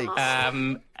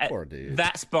 Yikes! Poor dude.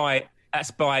 That's by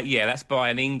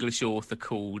an English author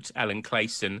called Alan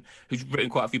Clayson, who's written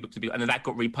quite a few books, and then that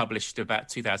got republished about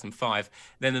 2005.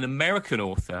 Then an American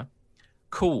author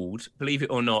called, believe it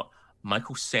or not,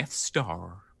 Michael Seth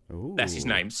Starr. Ooh. That's his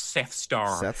name, Seth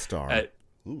Starr. Seth Starr.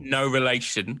 No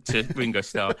relation to Ringo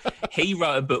Starr. He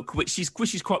wrote a book which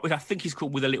I think is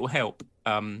called With a Little Help,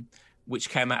 which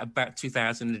came out about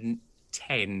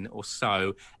 2010 or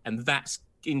so, and that's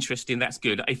interesting. That's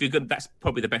good. If you're good, that's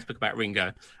probably the best book about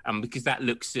Ringo, because that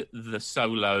looks at the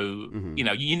solo.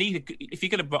 You need if you're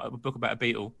going to write a book about a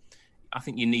Beatle, I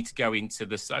think you need to go into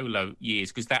the solo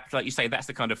years, because that, like you say, that's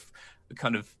the kind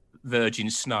of virgin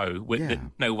snow that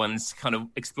no one's kind of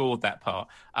explored that part.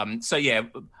 So yeah,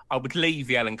 I would leave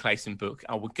the Alan Clayson book.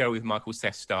 I would go with Michael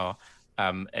Seth Starr.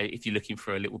 If you're looking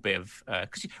for a little bit of,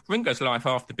 because Ringo's life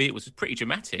after the Beatles was pretty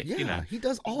dramatic. Yeah, he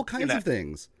does all kinds of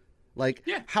things. Like,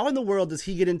 how in the world does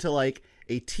he get into like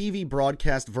a TV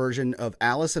broadcast version of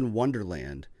Alice in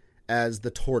Wonderland as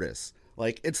the tortoise?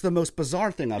 Like, it's the most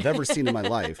bizarre thing I've ever seen in my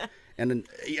life. And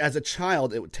as a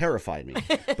child, it terrified me.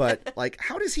 But like,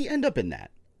 how does he end up in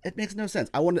that? It makes no sense.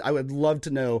 I would love to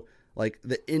know like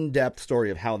the in-depth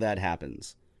story of how that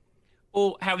happens,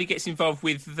 or how he gets involved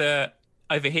with the.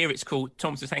 Over here, it's called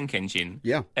Thomas the Tank Engine.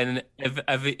 Yeah, and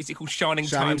is it called Shining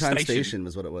Time Station?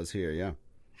 Was what it was here. Yeah,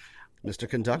 Mr.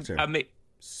 Conductor.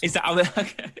 Is that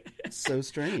so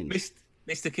strange?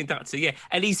 Mr. Conductor, yeah,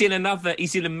 and he's in a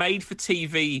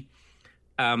made-for-TV,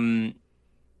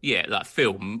 like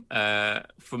film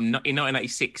from in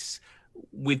 1986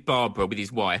 with Barbara, with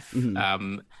his wife,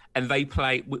 and they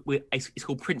play. It's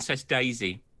called Princess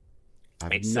Daisy.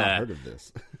 I've not heard of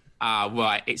this.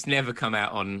 Right. It's never come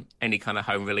out on any kind of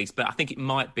home release, but I think it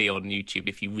might be on YouTube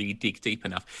if you really dig deep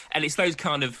enough. And it's those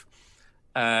kind of,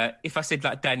 if I said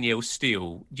like Danielle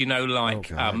Steele,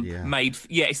 made,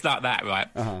 it's like that, right?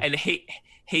 And he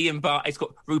and it's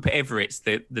got Rupert Everett's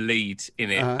the lead in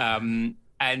it.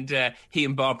 And he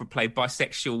and Barbara play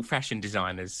bisexual fashion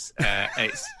designers. And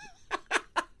it's,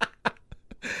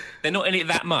 they're not in it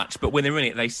that much, but when they're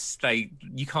in it,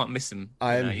 you can't miss them.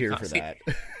 I am here for that.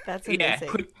 That's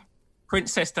amazing.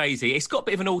 Princess Daisy. It's got a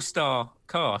bit of an all-star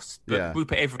cast, but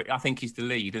Rupert Everett, I think, is the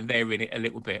lead, and they're in it a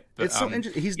little bit. But, it's so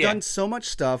interesting. He's done so much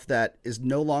stuff that is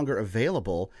no longer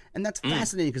available, and that's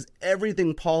fascinating because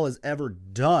everything Paul has ever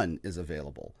done is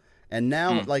available. And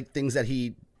now, like things that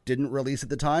he didn't release at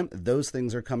the time, those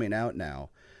things are coming out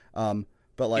now.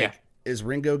 But is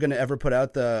Ringo going to ever put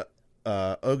out the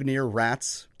Ognier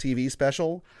Rats TV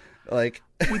special? Like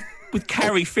with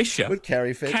Carrie Fisher. With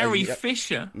Carrie Fisher. Carrie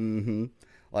Fisher. Mm-hmm.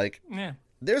 Like,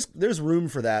 there's room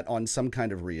for that on some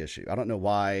kind of reissue. I don't know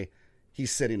why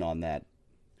he's sitting on that.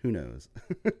 Who knows?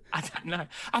 I don't know.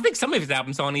 I think some of his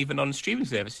albums aren't even on streaming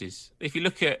services. If you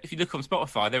look on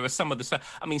Spotify, there are some of the.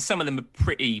 I mean, some of them are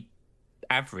pretty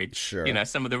average. Sure. You know,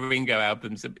 some of the Ringo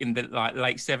albums in the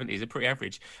late 70s are pretty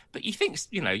average. But you think,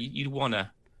 you know, you'd want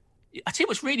to. I tell you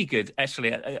what's really good,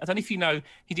 actually. I don't know if you know,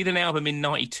 he did an album in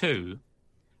 '92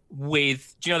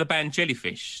 with, do you know the band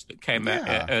Jellyfish that came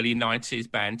out, early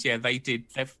 90s band? Yeah,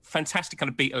 they're fantastic kind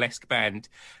of Beatlesque band,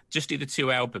 just did the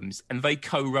 2 albums, and they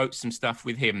co-wrote some stuff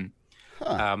with him.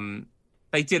 They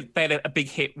had a big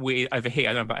hit over here,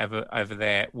 I don't know about over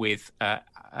there, with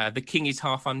The King is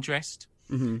Half Undressed.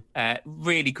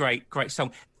 Really great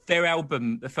song. Their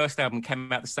album, the first album,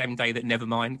 came out the same day that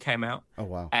Nevermind came out. Oh,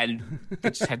 wow. And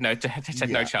they just had no chance.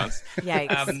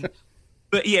 Yikes.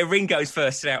 But yeah, Ringo's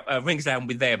album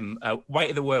with them,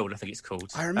 Weight of the World, I think it's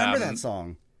called. I remember that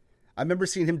song. I remember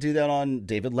seeing him do that on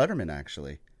David Letterman,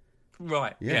 actually.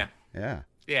 Right. Yeah.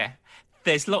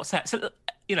 There's lots of, so,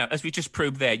 you know, as we just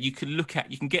proved there, you can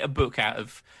get a book out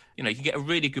of, you know, you can get a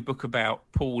really good book about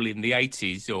Paul in the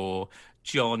 80s or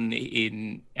John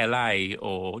in LA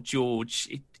or George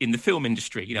in the film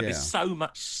industry. You know, there's so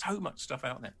much stuff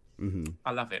out there.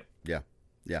 I love it. Yeah.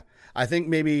 I think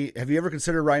maybe, have you ever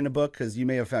considered writing a book? Because you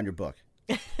may have found your book.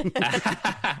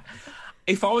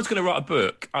 If I was going to write a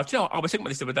book, I was thinking about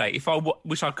this the other day. If I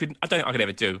wish I could, I don't think I could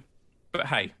ever do. But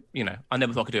hey, you know, I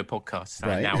never thought I could do a podcast. So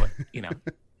right. Now, you know.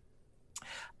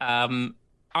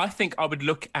 I think I would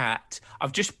look at,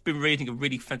 I've just been reading a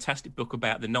really fantastic book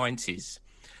about the 90s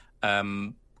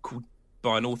called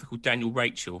by an author called Daniel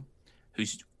Rachel,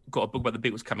 who's got a book about the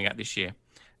Beatles coming out this year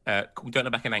called Don't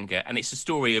Look Back in Anger. And it's a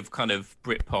story of kind of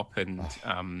Britpop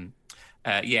and,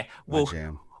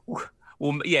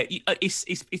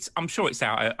 it's. I'm sure it's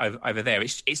out over there.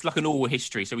 It's like an oral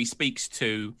history. So he speaks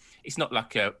to. It's not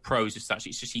like a prose as such.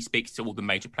 It's just he speaks to all the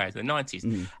major players of the 90s.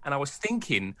 And I was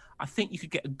thinking, I think you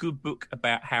could get a good book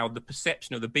about how the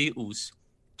perception of the Beatles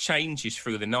changes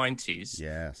through the 90s.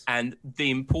 Yes. And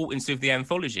the importance of the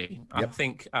anthology. Yep. I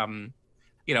think,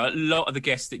 you know, a lot of the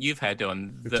guests that you've had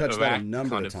on, we've touched that a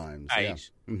number of times.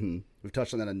 Age, we've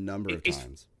touched on that a number of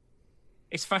times.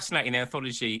 It's fascinating.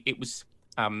 Anthology. It was.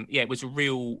 It was a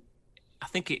real. I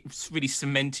think it really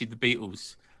cemented the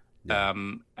Beatles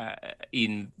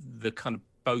in the kind of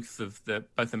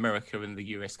both America and the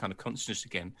US kind of consciousness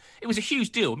again. It was a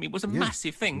huge deal. I mean, it was a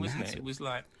massive thing, wasn't it? It was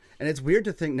like. And it's weird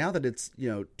to think now that it's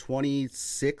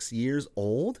 26 years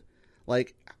old.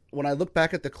 Like when I look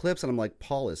back at the clips and I'm like,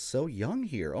 Paul is so young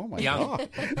here. Oh my god!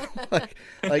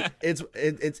 like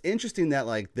it's interesting that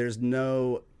like there's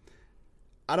no.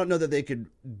 I don't know that they could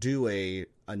do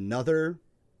another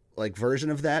like version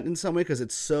of that in some way because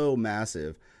it's so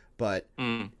massive, but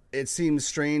it seems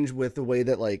strange with the way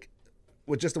that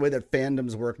with just the way that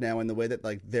fandoms work now and the way that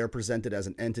like they're presented as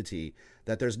an entity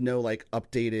that there's no like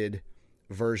updated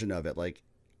version of it. Like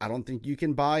I don't think you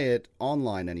can buy it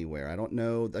online anywhere. I don't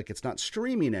know, like it's not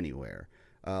streaming anywhere.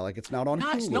 Like it's not on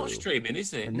Hulu. It's not streaming,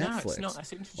 is it? No, it's not.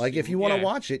 That's interesting. Like if you want to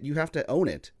watch it, you have to own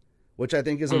it, which I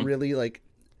think is a really like.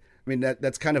 I mean,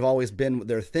 that's kind of always been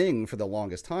their thing for the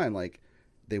longest time. Like,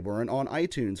 they weren't on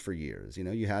iTunes for years. You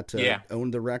know, you had to own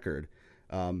the record.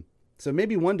 So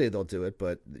maybe one day they'll do it,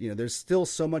 but, you know, there's still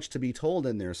so much to be told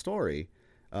in their story.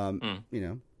 You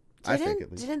know, I think at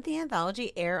least. Didn't the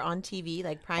anthology air on TV,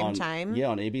 like prime time? Yeah,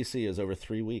 on ABC. It was over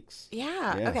 3 weeks.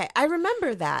 Yeah. Okay. I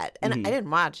remember that. And I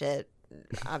didn't watch it,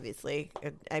 obviously.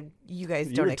 You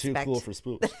guys don't expect. You were too cool for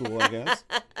school, I guess.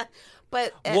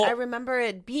 But I remember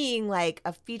it being like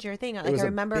a feature thing. Like I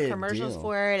remember commercials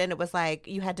for it, and it was like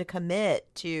you had to commit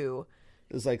to.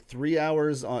 It was like 3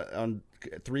 hours on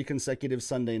 3 consecutive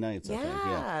Sunday nights. I think.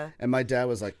 Yeah. And my dad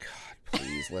was like, "God,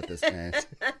 please let this end."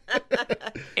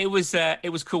 It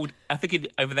was called. I think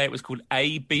over there it was called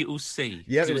A Beatles C.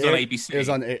 Yeah, it was on ABC. It was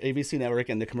on ABC Network,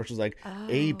 and the commercial was like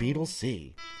A Beatles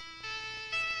C.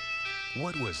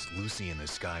 What was Lucy in the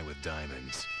Sky with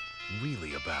Diamonds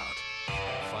really about?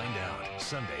 Find out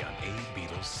Sunday on A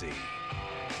Beatles C.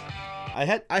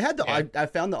 I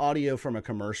found the audio from a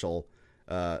commercial,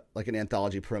 like an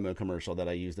anthology promo commercial that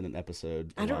I used in an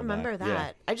episode. I don't remember that.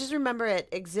 Yeah. I just remember it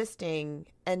existing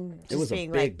and just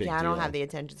being big I don't have the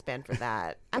attention span for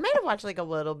that. I might have watched like a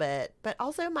little bit, but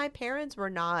also my parents were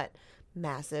not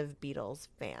massive Beatles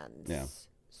fans. Yeah.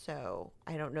 So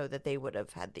I don't know that they would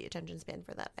have had the attention span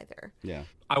for that either. Yeah.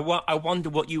 I wonder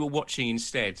what you were watching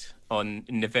instead in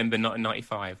November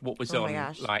 1995. What was on? My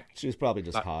gosh. Like she was probably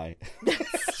just high.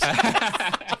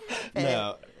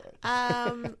 No.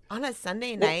 On a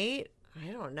Sunday night,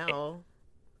 I don't know.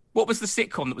 What was the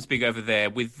sitcom that was big over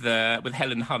there with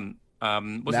Helen Hunt?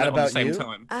 Wasn't that on the same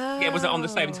time? Oh. Yeah, was it on the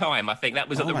same time? I think that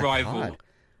was at the Rival. God.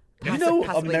 You know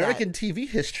possibly American TV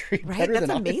history Right? better That's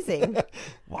than amazing.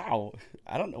 Wow.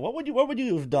 I don't know. What would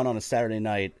you have done on a Saturday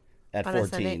night at On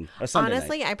 14? a A Sunday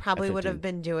Honestly, night I probably at would 15? have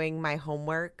been doing my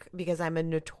homework because I'm a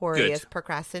notorious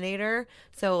procrastinator.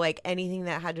 So, like anything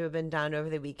that had to have been done over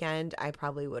the weekend, I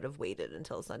probably would have waited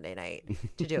until Sunday night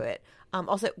to do it.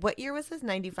 Also, what year was this?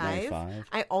 95? 95.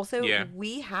 I also, Yeah.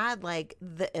 we had like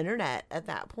the internet at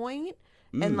that point,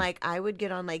 Mm. and like I would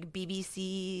get on like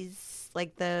BBC's,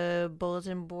 like the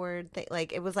bulletin board thing.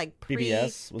 Like it was like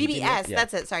BBS? Was it BBS. BBS? Yeah.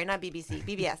 That's it. Sorry, not BBC.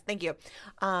 BBS. Thank you.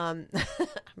 I'm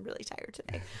really tired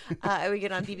today. I would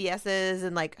get on BBS's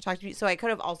and like talk to people. So I could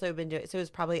have also been doing. So it was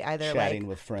probably either Chatting like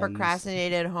with friends.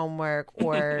 procrastinated homework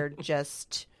or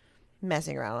just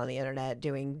messing around on the internet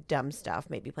doing dumb stuff,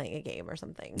 maybe playing a game or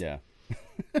something. Yeah.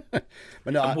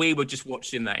 But no, And we were just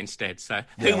watching that instead. So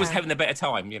who was having a better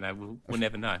time? You know, we'll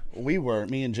never know. we were.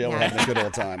 Me and Joe were Yeah. having a good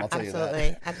old time. I'll tell you that.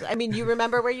 Absolutely. Absolutely. I mean, you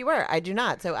remember where you were. I do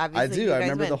not. So obviously, I do. you I guys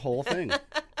remember win. the whole thing.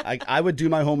 I would do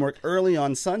my homework early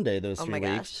on Sunday those Oh 3 my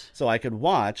weeks, gosh. so I could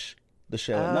watch the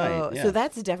show at night. Yeah. So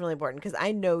that's definitely important because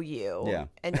I know you. Yeah.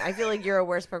 And I feel like you're a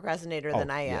worse procrastinator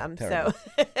than I yeah, am. terrible.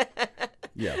 So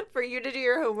yeah. for you to do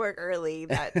your homework early,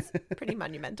 that's pretty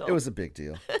monumental. It was a big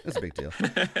deal. It was a big deal.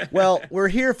 Well, we're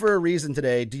here for a reason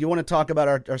today. Do you want to talk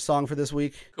about our song for this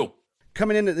week? Cool.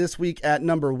 Coming in this week at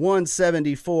number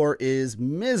 174 is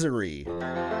Misery. The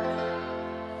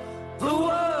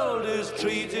world is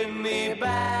treating me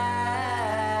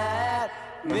bad.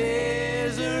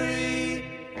 Misery.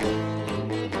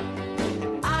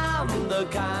 I'm the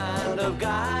kind of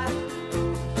guy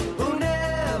who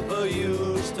never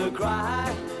used to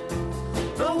cry.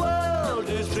 The world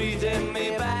is treating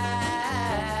me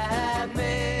bad.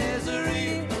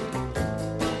 Misery.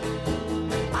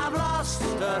 I've lost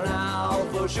her now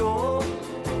for sure.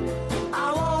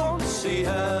 I won't see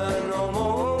her no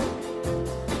more.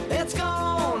 It's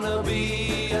gonna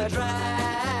be a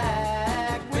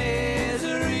drag.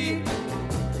 Misery.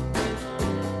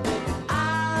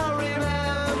 I'll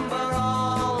remember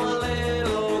all the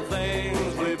little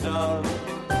things we've done.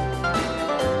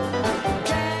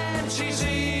 Can't she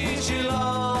see she'll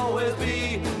always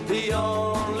be the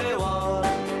only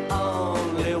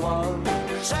one?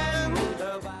 Send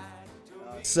her back to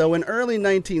me. So in early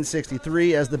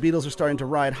 1963, as the Beatles are starting to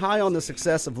ride high on the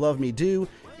success of Love Me Do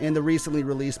and the recently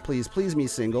released Please Please Me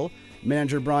single,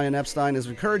 manager Brian Epstein is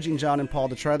encouraging John and Paul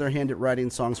to try their hand at writing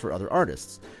songs for other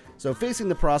artists. So facing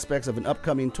the prospects of an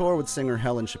upcoming tour with singer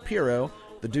Helen Shapiro,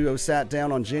 the duo sat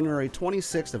down on January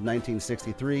 26th of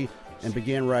 1963 and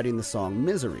began writing the song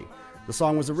Misery. The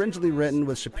song was originally written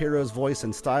with Shapiro's voice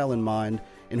and style in mind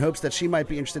in hopes that she might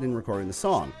be interested in recording the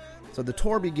song. So the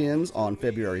tour begins on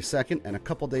February 2nd, and a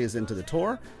couple days into the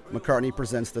tour, McCartney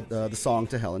presents the song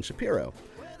to Helen Shapiro.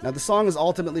 Now, the song is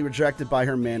ultimately rejected by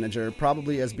her manager,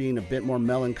 probably as being a bit more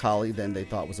melancholy than they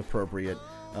thought was appropriate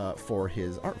for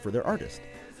their artist.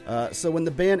 So when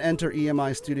the band enter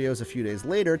EMI Studios a few days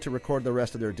later to record the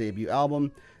rest of their debut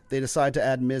album, they decide to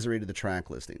add Misery to the track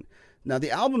listing. Now,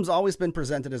 the album's always been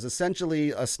presented as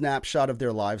essentially a snapshot of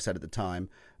their live set at the time,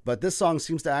 but this song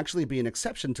seems to actually be an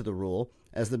exception to the rule,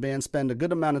 as the band spend a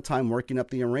good amount of time working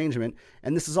up the arrangement,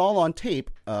 and this is all on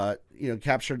tape,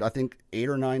 captured, I think, 8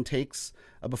 or 9 takes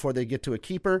before they get to a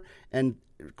keeper, and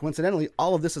coincidentally,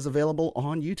 all of this is available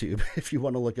on YouTube. If you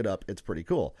want to look it up, it's pretty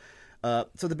cool.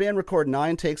 So the band record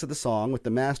 9 takes of the song, with the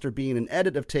master being an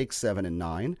edit of takes 7 and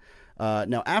 9.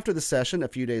 Now, after the session, a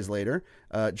few days later,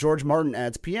 George Martin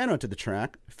adds piano to the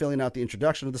track, filling out the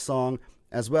introduction of the song,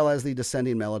 as well as the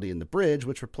descending melody in the bridge,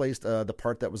 which replaced the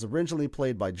part that was originally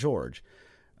played by George.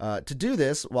 To do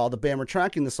this, while the band were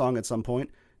tracking the song at some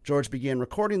point, George began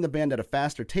recording the band at a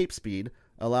faster tape speed,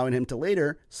 allowing him to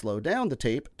later slow down the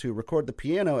tape to record the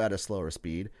piano at a slower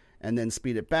speed, and then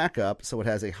speed it back up so it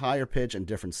has a higher pitch and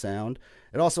different sound.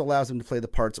 It also allows him to play the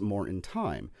parts more in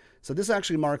time. So this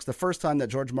actually marks the first time that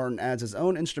George Martin adds his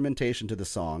own instrumentation to the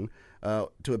song,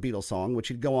 to a Beatles song, which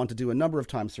he'd go on to do a number of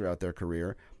times throughout their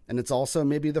career. And it's also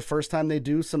maybe the first time they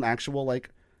do some actual,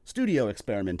 studio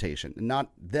experimentation. Not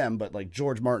them, but,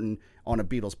 George Martin on a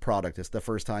Beatles product. It's the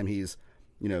first time he's,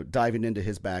 diving into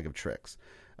his bag of tricks.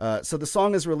 So the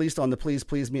song is released on the Please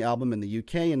Please Me album in the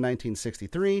UK in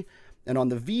 1963, and on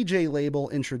the VJ label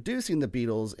introducing the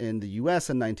Beatles in the US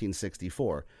in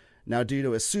 1964. Now, due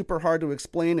to a super hard to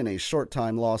explain and a short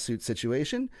time lawsuit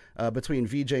situation between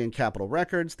VJ and Capitol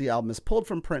Records, the album is pulled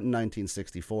from print in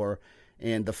 1964,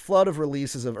 and the flood of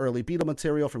releases of early Beatle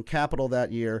material from Capitol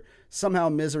that year, somehow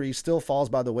Misery still falls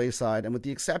by the wayside, and with the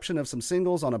exception of some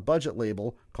singles on a budget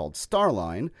label called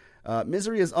Starline,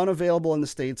 Misery is unavailable in the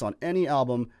States on any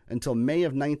album until May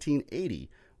of 1980,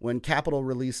 when Capitol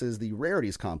releases the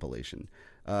Rarities compilation.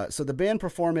 So the band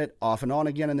perform it off and on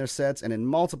again in their sets and in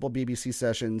multiple BBC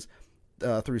sessions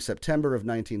through September of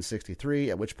 1963,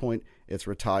 at which point it's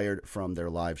retired from their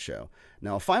live show.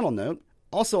 Now, a final note,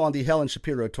 also on the Helen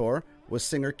Shapiro tour was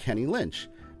singer Kenny Lynch,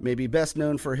 maybe best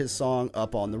known for his song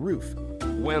Up on the Roof.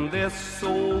 When this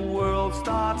whole world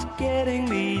starts getting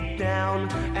me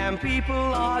down and people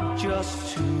are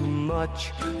just too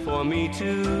much for me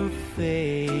to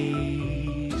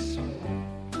face,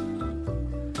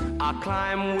 I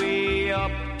climb way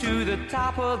up to the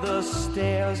top of the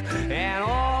stairs and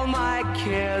all my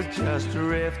cares just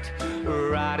drift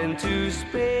right into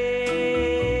space.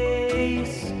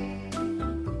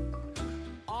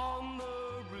 On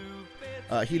the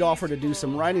roof, He'd offered to do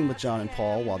some writing with John and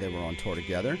Paul while they were on tour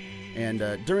together, and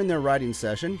during their writing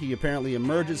session, he apparently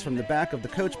emerges from the back of the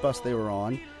coach bus they were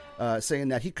on, saying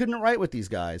that he couldn't write with these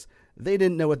guys. They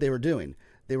didn't know what they were doing.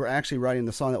 They were actually writing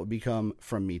the song that would become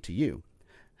From Me to You.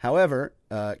 However,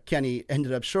 Kenny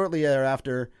ended up shortly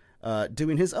thereafter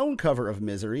doing his own cover of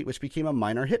Misery, which became a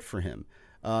minor hit for him.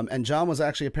 And John was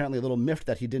actually apparently a little miffed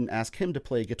that he didn't ask him to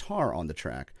play guitar on the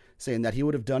track, saying that he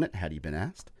would have done it had he been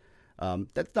asked.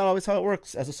 That's not always how it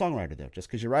works as a songwriter, though. Just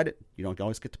because you write it, you don't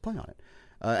always get to play on it.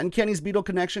 And Kenny's Beatle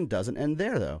connection doesn't end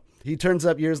there, though. He turns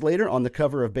up years later on the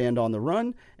cover of Band on the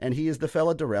Run, and he is the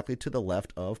fella directly to the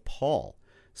left of Paul.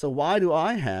 So why do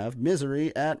I have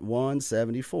Misery at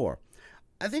 174?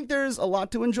 I think there's a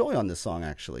lot to enjoy on this song,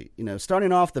 actually. You know,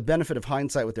 starting off, the benefit of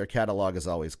hindsight with their catalog is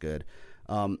always good.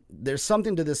 There's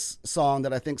something to this song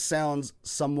that I think sounds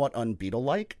somewhat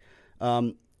un-Beatle-like.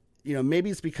 You know,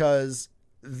 maybe it's because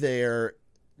John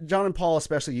and Paul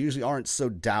especially usually aren't so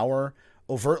dour,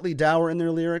 overtly dour in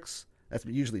their lyrics. That's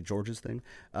usually George's thing.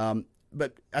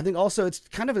 But I think also it's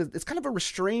kind of a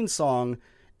restrained song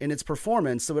in its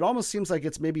performance, so it almost seems like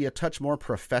it's maybe a touch more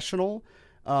professional,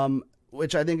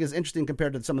 which I think is interesting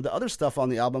compared to some of the other stuff on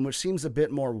the album, which seems a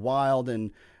bit more wild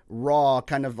and raw,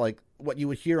 kind of like what you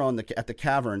would hear at the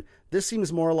Cavern. This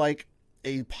seems more like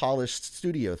a polished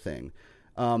studio thing.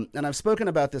 And I've spoken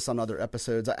about this on other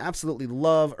episodes. I absolutely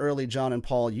love early John and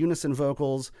Paul unison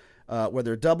vocals, where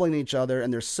they're doubling each other,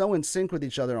 and they're so in sync with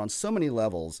each other on so many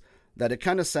levels that it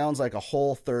kind of sounds like a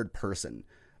whole third person.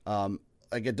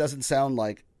 Like, it doesn't sound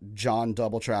like John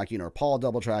double tracking or Paul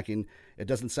double tracking. It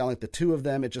doesn't sound like the two of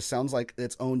them. It just sounds like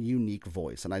its own unique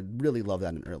voice. And I really love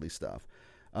that in early stuff.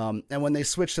 And when they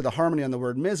switch to the harmony on the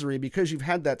word misery, because you've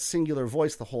had that singular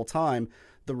voice the whole time,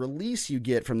 the release you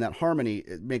get from that harmony,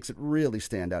 it makes it really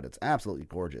stand out. It's absolutely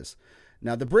gorgeous.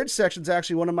 Now, the bridge section is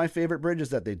actually one of my favorite bridges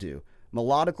that they do.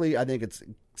 Melodically, I think it's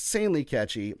insanely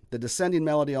catchy. The descending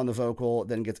melody on the vocal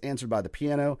then gets answered by the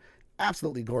piano.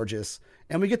 Absolutely gorgeous.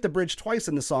 And we get the bridge twice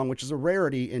in the song, which is a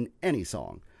rarity in any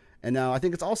song. And now I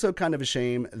think it's also kind of a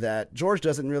shame that George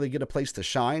doesn't really get a place to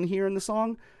shine here in the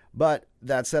song. But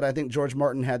that said, I think George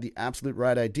Martin had the absolute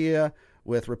right idea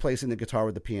with replacing the guitar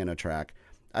with the piano track.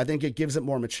 I think it gives it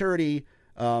more maturity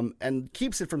and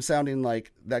keeps it from sounding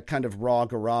like that kind of raw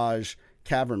garage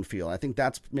cavern feel. I think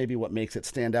that's maybe what makes it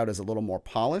stand out as a little more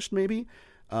polished, maybe.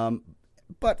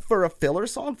 But for a filler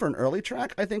song, for an early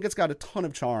track, I think it's got a ton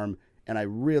of charm, and I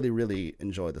really, really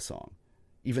enjoy the song.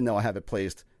 Even though I have it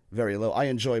placed very low, I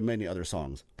enjoy many other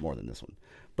songs more than this one.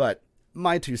 But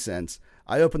my 2 cents.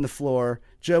 I open the floor.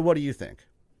 Joe, what do you think?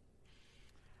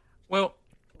 Well,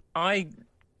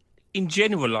 in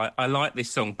general, I like this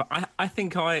song, but I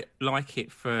think I like it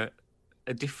for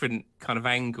a different kind of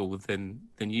angle than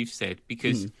you've said,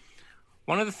 because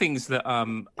one of the things that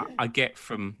I get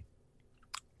from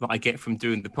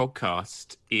doing the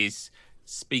podcast is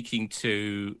speaking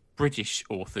to British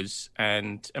authors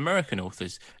and American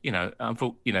authors. That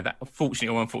unfortunately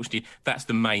or unfortunately, that's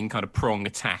the main kind of prong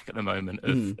attack at the moment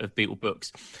of Beatle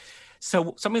books.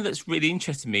 So something that's really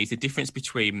interested me is the difference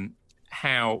between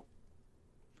how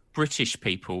British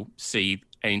people see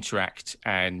and interact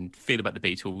and feel about the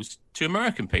Beatles to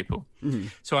American people.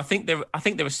 So I think there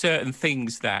are certain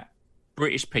things that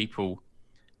British people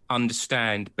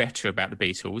understand better about the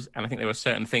Beatles, and I think there are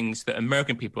certain things that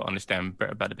American people understand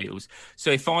better about the Beatles.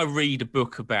 So if I read a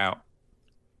book about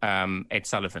Ed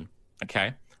Sullivan,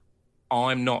 okay,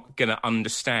 I'm not going to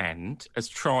understand, as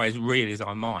really as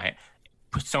I might,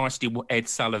 precisely what Ed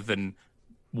Sullivan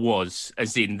was,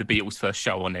 as in the Beatles' first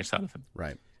show on Ed Sullivan,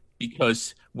 right?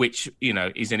 Because which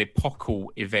is an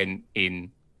epochal event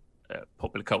in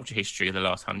popular culture history of the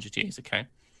last 100 years. Okay,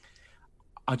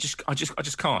 I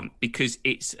just can't, because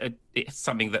it's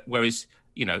something that, whereas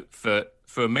for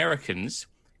Americans,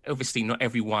 obviously not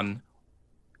everyone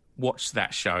watched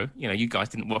that show. You guys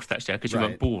didn't watch that show because you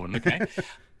weren't born. Okay,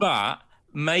 but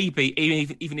maybe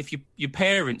even if your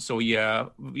parents or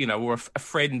or a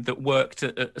friend that worked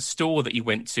at a store that you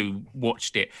went to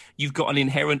watched it, you've got an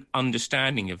inherent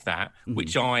understanding of that,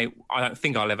 which I don't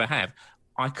think I'll ever have.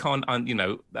 I can't,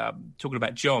 talking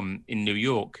about John in New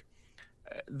York,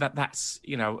 that's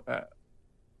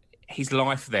his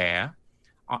life there.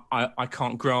 I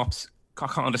can't grasp, I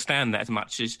can't understand that as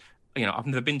much as, I've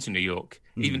never been to New York.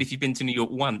 Even if you've been to New York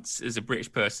once as a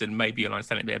British person, maybe you'll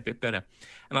understand it a bit better.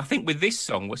 And I think with this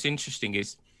song, what's interesting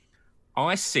is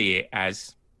I see it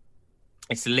as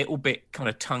it's a little bit kind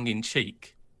of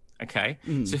tongue-in-cheek, okay?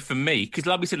 So for me, because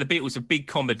like we said, the Beatles are big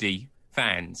comedy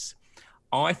fans,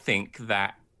 I think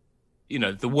that,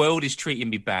 the world is treating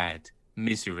me bad,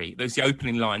 misery. That's the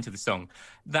opening line to the song.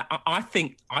 That I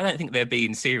don't think they're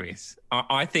being serious.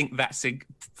 I think that's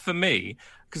for me,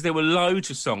 because there were loads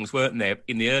of songs, weren't there,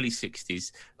 in the early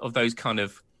 60s of those kind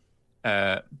of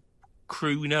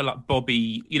crooner, like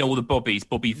Bobby, all the Bobbies,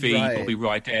 Bobby V, Right. Bobby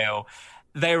Rydell.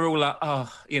 They were all like,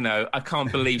 I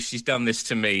can't believe she's done this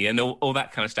to me, and all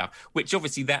that kind of stuff, which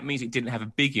obviously that music didn't have a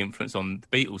big influence on the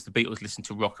Beatles. The Beatles listened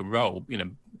to rock and roll,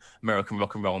 American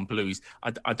rock and roll and blues.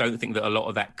 I don't think that a lot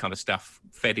of that kind of stuff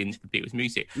fed into the Beatles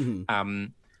music.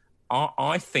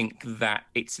 I think that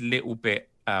it's a little bit,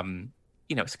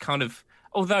 it's kind of,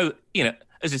 although,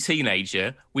 as a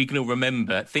teenager, we can all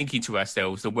remember thinking to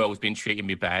ourselves, the world's been treating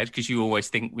me bad, because you always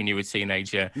think when you're a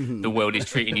teenager, the world is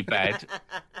treating you bad.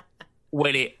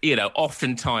 When it,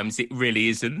 oftentimes it really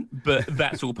isn't, but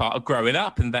that's all part of growing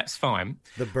up, and that's fine.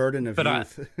 The burden of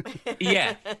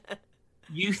youth.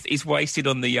 Youth is wasted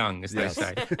on the young, as they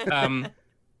say.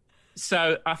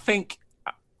 So I think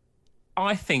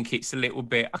it's a little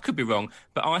bit, I could be wrong,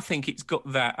 but I think it's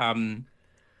got that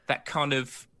that kind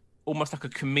of almost like a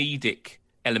comedic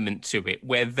element to it,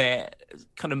 where they're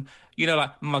kind of,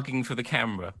 like mugging for the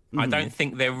camera. I don't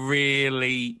think they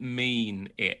really mean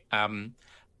it.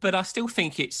 But I still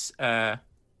think it's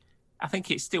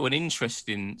still an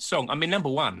interesting song. I mean, number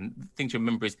one thing to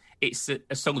remember is it's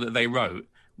a song that they wrote,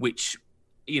 which,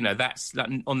 that's like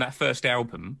on that first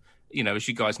album, as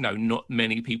you guys know, not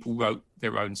many people wrote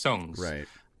their own songs. Right.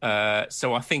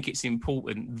 So I think it's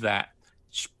important that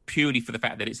purely for the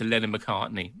fact that it's a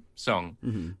Lennon-McCartney song.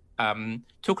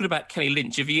 Talking about Kenny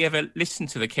Lynch, have you ever listened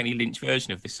to the Kenny Lynch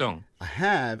version of this song? I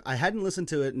have. I hadn't listened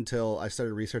to it until I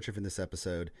started researching for this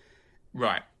episode.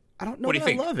 Right. I don't know What do that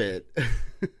you think? I love it.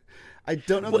 I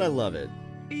don't know that I love it.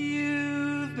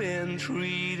 You've been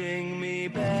treating me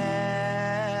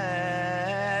bad,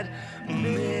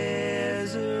 misery.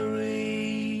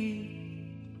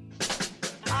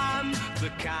 I'm the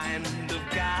kind of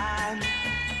guy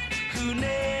who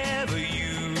never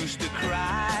used to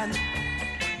cry,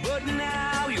 but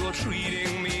now you're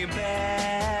treating me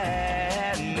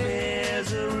bad,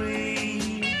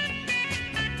 misery.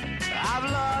 I've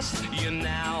lost you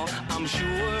now, I'm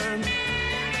sure.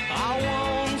 I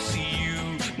won't see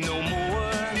you no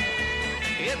more.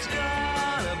 It's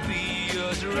gonna be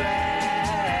a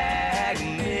drag,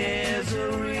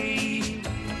 misery.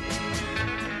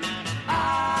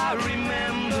 I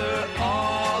remember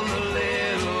all the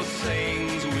little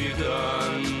things we've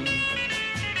done.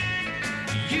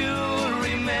 You'll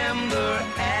remember,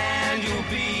 and you'll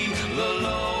be the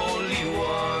lonely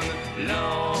one,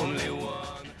 lonely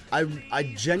one. I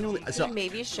genuinely You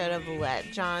maybe should have let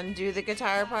John do the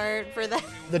guitar part for that.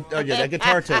 that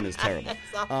guitar tone is terrible.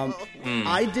 That's awful.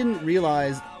 I didn't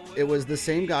realize it was the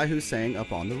same guy who sang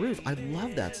Up on the Roof. I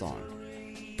love that song.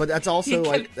 But that's also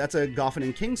that's a Goffin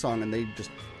and King song, and they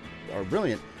just are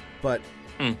brilliant. But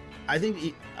I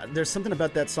think there's something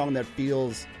about that song that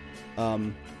feels,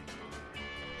 I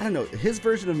don't know, his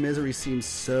version of Misery seems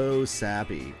so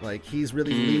sappy. Like, he's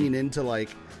really leaning into, like,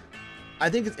 I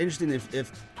think it's interesting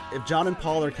if John and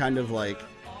Paul are kind of like,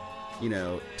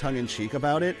 tongue-in-cheek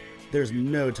about it, there's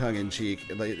no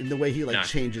tongue-in-cheek. Like, in the way he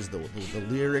changes the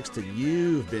lyrics to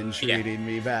 "You've been treating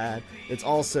me bad," it's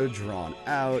all so drawn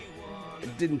out.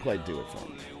 It didn't quite do it for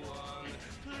me.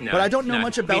 No, But I don't know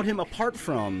much about him apart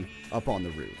from Up on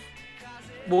the Roof.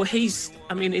 Well, he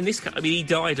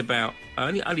died about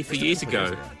only a few years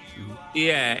ago.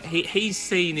 Yeah, he's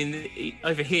seen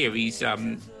over here. He's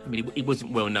he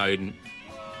wasn't well known,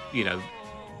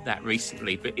 that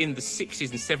recently, but in the 60s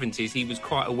and 70s, he was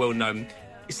quite a well known,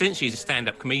 essentially as a stand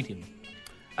up comedian.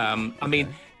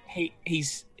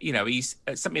 He's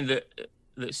something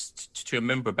that's to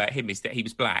remember about him is that he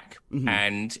was black,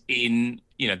 and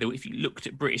if you looked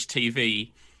at British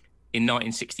TV in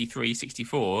 1963,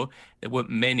 64, there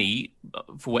weren't many,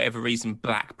 for whatever reason,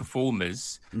 black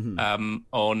performers on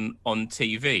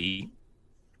TV.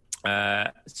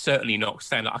 Certainly not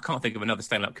stand-up. I can't think of another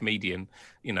stand-up comedian.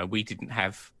 You know, we didn't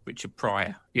have Richard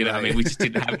Pryor. You know, I mean, we just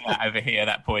didn't have that over here at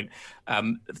that point.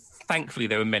 Thankfully,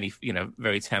 there are many, you know,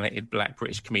 very talented Black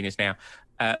British comedians now.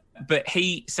 But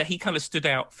he kind of stood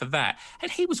out for that,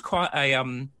 and he was quite a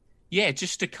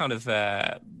just a kind of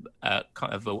a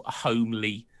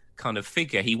homely kind of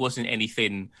figure. He wasn't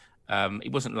anything. He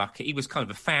wasn't like, he was kind of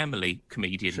a family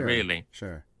comedian, really.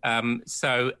 Sure.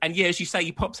 So, and yeah, as you say,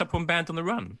 he pops up on Band on the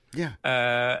Run.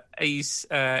 Yeah.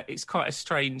 It's quite a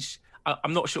strange.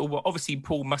 I'm not sure what. Obviously,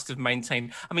 Paul must have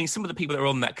maintained. I mean, some of the people that are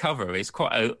on that cover is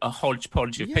quite a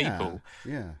hodgepodge of people.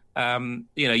 Yeah.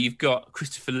 You know, you've got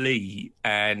Christopher Lee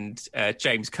and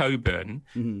James Coburn,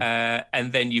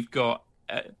 and then you've got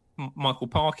Michael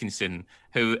Parkinson,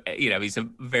 who you know is a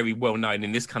very well known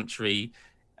in this country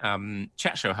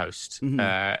chat show host,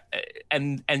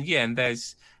 and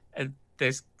there's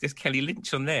Kelly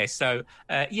Lynch on there. So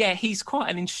he's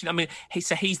quite an interesting. I mean,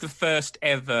 he's the first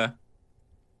ever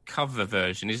cover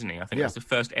version, isn't he? I think that's the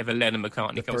first ever Lennon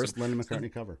McCartney cover. First Lennon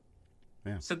McCartney cover.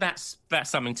 Yeah. So that's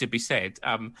something to be said.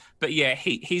 But yeah,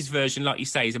 his version, like you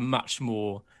say, is a much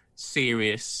more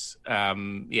serious.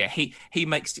 He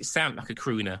makes it sound like a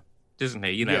crooner, doesn't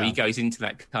he? You know, he goes into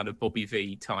that kind of Bobby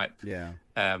V type.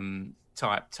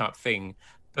 Type thing.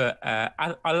 But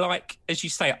I like, as you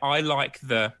say, I like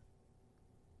the.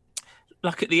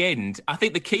 Like at the end, I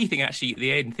think the key thing actually at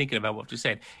the end, thinking about what I've just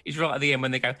said, is right at the end when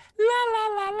they go la la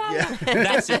la la. Yeah.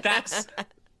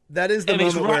 That is the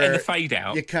moment moment right where in the fade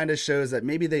out. It kind of shows that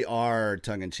maybe they are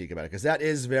tongue in cheek about it, because that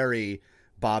is very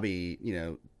Bobby, you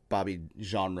know, Bobby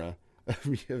genre,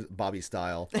 Bobby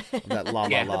style, that la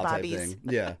la la type thing.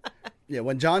 Yeah, yeah.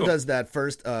 When John does that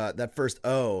first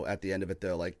O at the end of it,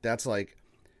 though, like that's like,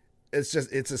 it's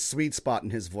a sweet spot in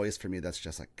his voice for me. That's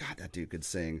just like, God, that dude could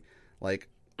sing, like.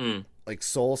 Like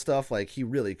soul stuff, like he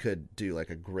really could do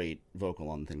like a great vocal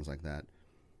on things like that.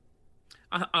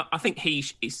 I think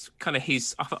it's kind of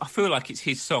his. I feel like it's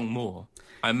his song more.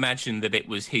 I imagine that it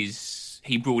was his.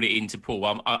 He brought it into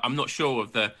Paul. I'm not sure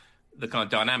of the kind of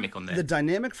dynamic on there. The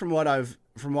dynamic from what I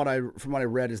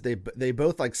read is they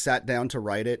both like sat down to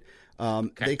write it.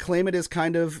 They claim it is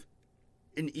kind of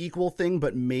an equal thing,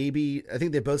 but maybe I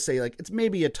think they both say like it's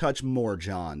maybe a touch more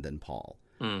John than Paul.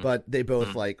 But they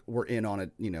both like were in on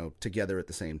it, you know, together at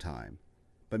the same time.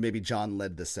 But maybe John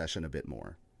led the session a bit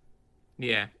more.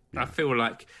 Yeah. I feel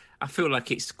like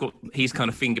it's got his kind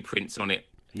of fingerprints on it.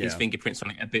 His fingerprints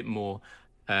on it a bit more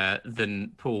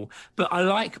than Paul. But I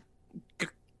like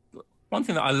one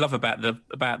thing that I love about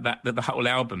the whole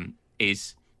album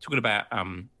is talking about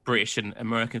British and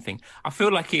American thing. I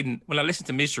feel like when I listen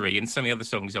to Misery and some of the other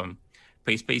songs on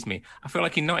Please Please Me, I feel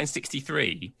like in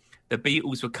 1963. The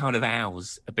Beatles were kind of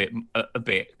ours a bit,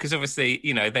 because obviously,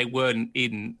 you know, they weren't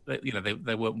in, you know,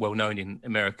 they weren't well known in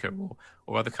America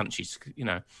or other countries, you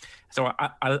know. So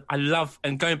I love,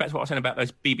 and going back to what I was saying about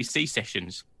those BBC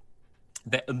sessions,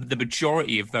 the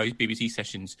majority of those BBC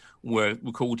sessions were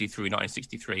recorded through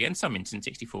 1963 and some in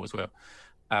 64 as well.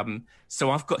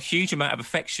 So I've got a huge amount of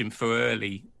affection for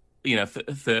early, you know, for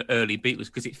early Beatles,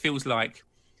 because it feels like,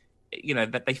 you know,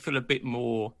 that they feel a bit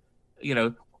more, you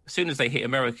know. As soon as they hit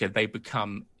America, they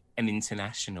become an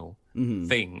international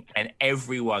thing, and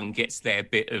everyone gets their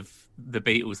bit of the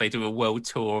Beatles. They do a world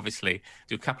tour, obviously,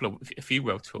 a few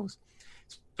world tours.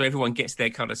 So everyone gets their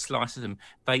kind of slice of them.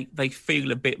 They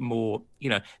feel a bit more,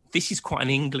 you know, this is quite an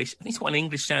English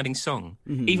sounding song.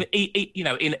 Even you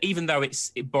know, even though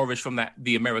it borrows from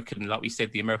the American, like we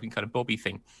said, the American kind of Bobby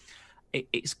thing.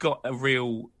 It's got a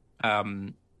real.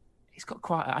 It's got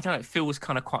quite, I don't know, it feels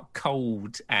kind of quite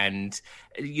cold and,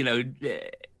 you know,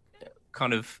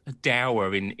 kind of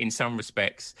dour in some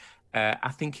respects.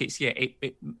 I think it's, a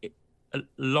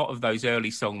lot of those early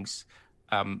songs,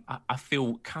 I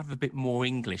feel kind of a bit more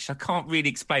English. I can't really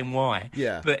explain why.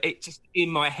 Yeah. But it just, in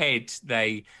my head,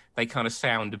 they kind of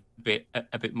sound a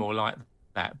bit more like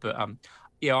that. But,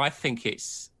 I think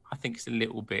it's a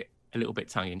little bit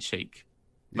tongue in cheek,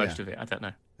 most of it. I don't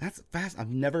know. That's fast.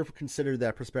 I've never considered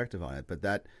that perspective on it,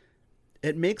 but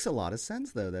it makes a lot of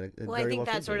sense, though. I think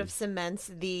that sort of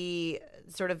cements the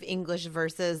sort of English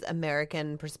versus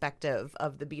American perspective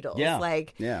of the Beatles. Yeah.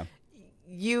 Like,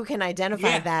 you can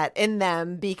identify that in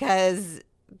them, because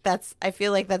I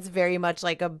feel like that's very much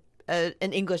like an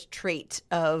English trait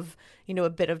of, you know,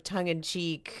 a bit of tongue in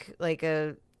cheek, like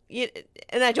and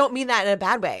I don't mean that in a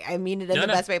bad way. I mean it in the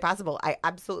best way possible. I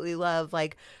absolutely love,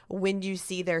 like, when you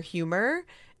see their humor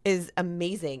is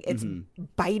amazing. It's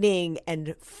biting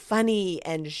and funny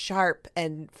and sharp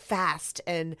and fast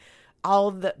and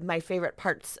all my favorite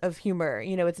parts of humor.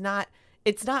 You know, it's not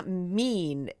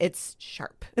mean, it's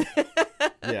sharp.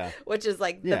 Yeah. which is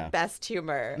like Yeah. the best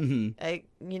humor. Mm-hmm.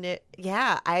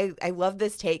 I love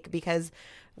this take because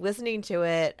listening to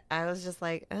it, I was just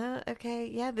like, okay,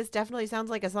 yeah, this definitely sounds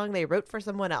like a song they wrote for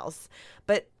someone else.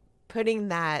 But putting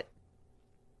that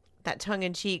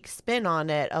tongue-in-cheek spin on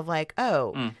it of like,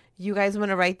 oh, you guys want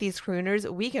to write these crooners?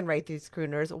 We can write these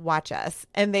crooners. Watch us.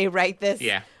 And they write this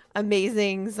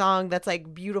amazing song that's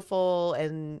like beautiful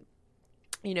and,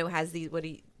 has these,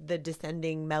 the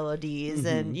descending melodies.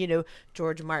 And,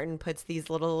 George Martin puts these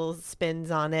little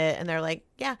spins on it and they're like,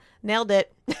 yeah, nailed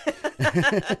it.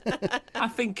 I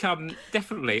think,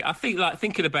 definitely. I think like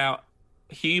thinking about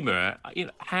humor,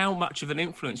 how much of an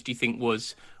influence do you think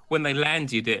was when they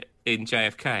landed it in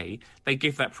JFK, they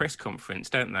give that press conference,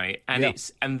 don't they?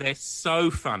 And and they're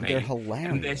so funny. They're hilarious.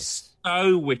 And they're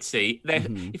so witty. They're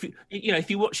if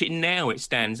you watch it now, it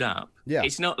stands up. Yeah.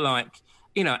 It's not like,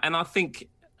 and I think,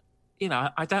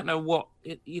 I don't know what,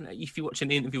 if you watch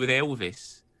an interview with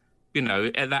Elvis,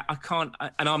 that I can't,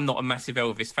 and I'm not a massive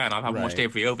Elvis fan. I haven't watched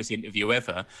every Elvis interview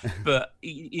ever, but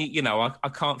I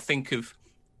can't think of,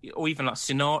 or even like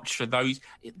Sinatra,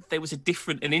 there was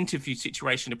an interview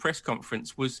situation. A press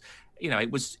conference was,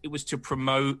 it was to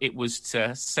promote, it was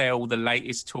to sell the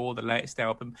latest tour, the latest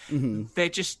album.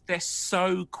 They're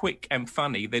so quick and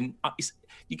funny. Then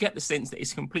you get the sense that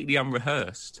it's completely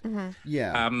unrehearsed.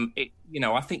 Yeah.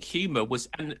 I think humor was,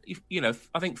 and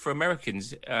I think for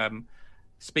Americans,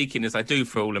 speaking as I do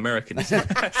for all Americans,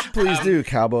 Please do,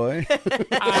 cowboy.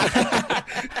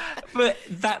 But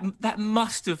that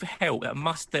must have helped.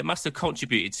 That must have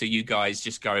contributed to you guys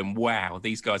just going, wow,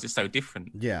 these guys are so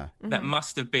different. Yeah. That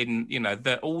must have been,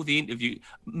 all the interview,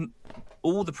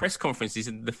 all the press conferences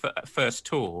in the first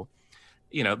tour.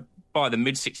 By the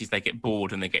mid '60s, they get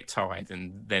bored and they get tired,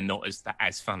 and they're not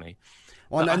as funny.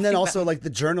 Well, and then also like the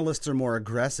journalists are more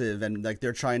aggressive, and like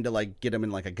they're trying to like get them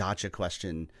in like a gotcha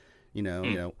question.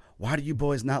 Why do you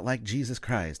boys not like Jesus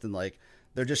Christ? And like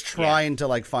they're just trying to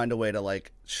like find a way to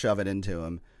like shove it into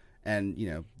him,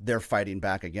 and they're fighting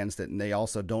back against it, and they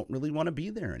also don't really want to be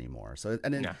there anymore. So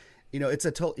it's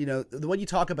the way you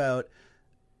talk about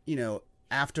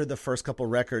after the first couple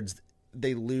records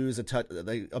they lose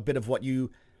a bit of what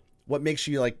makes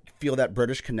you like feel that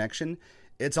British connection.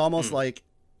 It's almost like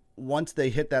once they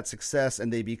hit that success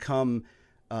and they become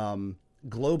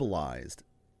globalized,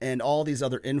 and all these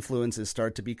other influences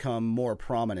start to become more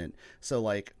prominent. So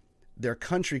like their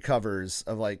country covers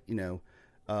of like,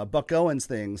 Buck Owens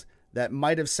things that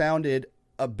might have sounded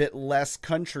a bit less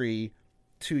country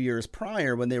 2 years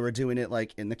prior when they were doing it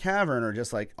like in the Cavern or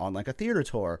just like on like a theater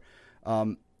tour.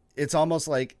 It's almost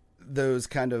like those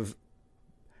kind of,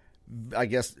 I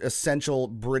guess, essential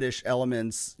British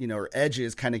elements, or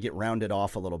edges kind of get rounded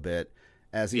off a little bit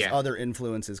as these other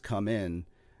influences come in.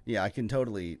 Yeah, I can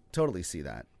totally see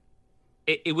that.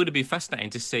 It would have been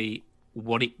fascinating to see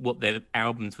what their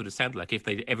albums would have sounded like if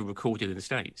they'd ever recorded in the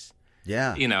States.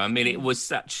 Yeah. It was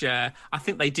such I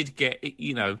think they did get,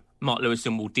 Mark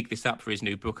Lewison will dig this up for his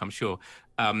new book, I'm sure.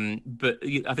 But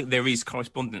I think there is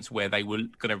correspondence where they were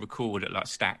going to record at like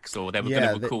Stax, or they were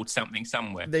going to record something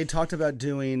somewhere. They talked about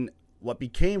doing what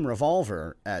became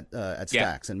Revolver at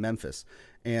Stax in Memphis.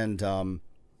 And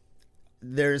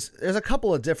there's a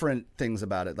couple of different things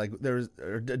about it. Like there's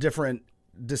different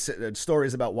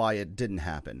stories about why it didn't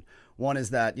happen. One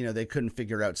is that, they couldn't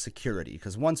figure out security,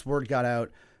 because once word got out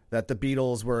that the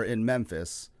Beatles were in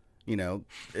Memphis,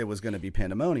 it was going to be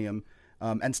pandemonium.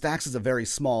 And Stax is a very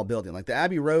small building. Like the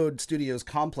Abbey Road Studios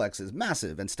complex is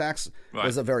massive, and Stax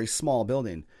was a very small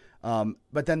building.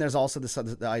 But then there's also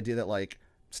the idea that like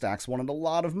Stax wanted a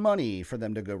lot of money for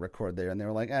them to go record there, and they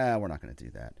were like, we're not going to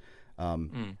do that.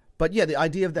 But yeah, the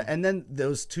idea of that, and then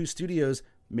those two studios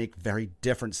make very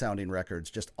different sounding records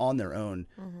just on their own,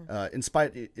 in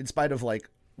spite of like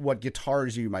what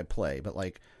guitars you might play, but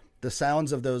like the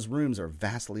sounds of those rooms are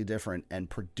vastly different and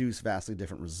produce vastly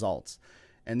different results.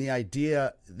 And the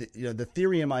idea, the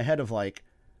theory in my head of like,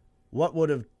 what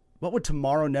would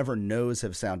Tomorrow Never Knows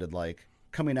have sounded like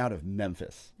coming out of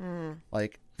Memphis?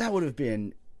 Like that would have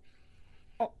been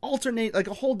alternate, like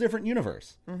a whole different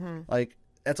universe. Like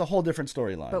that's a whole different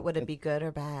storyline. But would it be good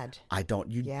or bad? I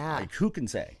don't. Like, who can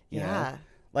say? You know?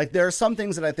 Like there are some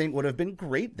things that I think would have been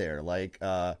great there. Like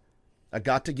I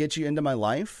Got to Get You Into My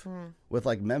Life with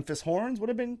like Memphis horns would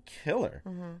have been killer.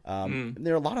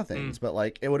 There are a lot of things, but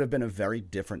like it would have been a very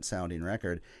different sounding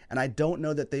record. And I don't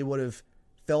know that they would have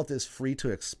felt as free to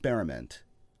experiment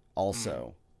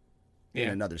also in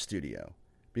another studio,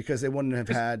 because they wouldn't have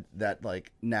had that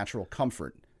like natural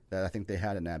comfort that I think they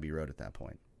had in Abbey Road at that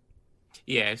point.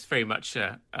 Yeah, it's very much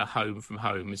a home from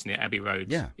home, isn't it? Abbey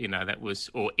Road. Yeah. That was,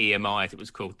 or EMI as it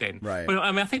was called then. Right. But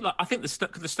I mean, I think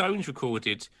the Stones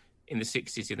recorded in the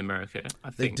 60s in America.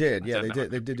 They did. Yeah, they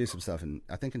did. They did do some stuff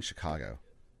I think in Chicago.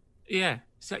 Yeah.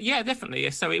 So yeah, definitely.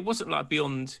 Yeah. So it wasn't like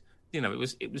beyond. It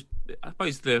was. I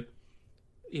suppose the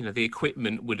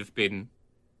equipment would have been,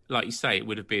 like you say, it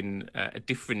would have been a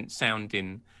different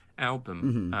sounding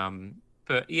album. Mm-hmm.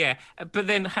 But yeah, but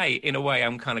then, hey, in a way,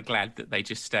 I'm kind of glad that they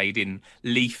just stayed in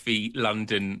leafy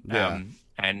London,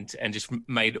 and just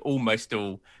made almost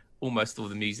all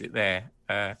the music there.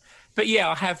 But yeah,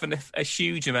 I have a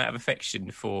huge amount of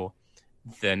affection for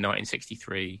the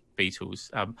 1963 Beatles.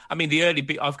 I mean, the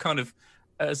early I've kind of,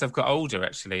 as I've got older,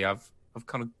 actually, I've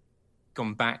kind of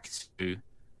gone back to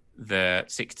the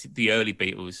early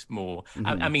Beatles more.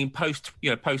 Mm-hmm. I mean, post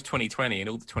 2020 and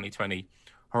all the 2020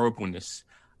 horribleness.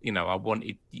 I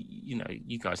wanted,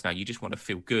 you guys know, you just want to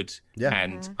feel good. Yeah.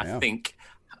 And I think,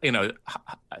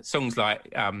 songs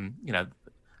like,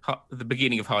 the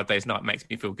beginning of Hard Day's Night makes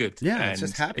me feel good. Yeah, and, it's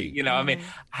just happy. I mean,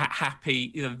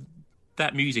 happy,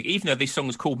 that music, even though this song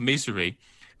is called Misery,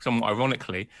 somewhat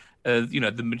ironically,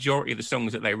 the majority of the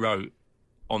songs that they wrote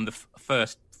on the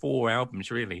first 4 albums,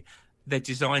 really, they're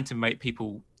designed to make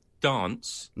people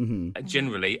dance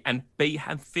generally and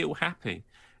feel happy.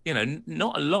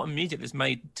 Not a lot of music that's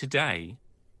made today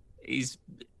is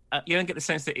you don't get the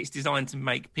sense that it's designed to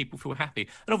make people feel happy.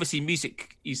 And obviously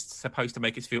music is supposed to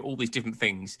make us feel all these different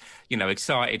things,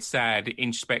 excited, sad,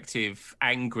 introspective,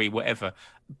 angry, whatever.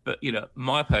 But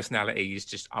my personality is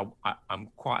just I'm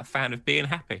quite a fan of being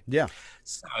happy. Yeah.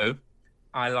 So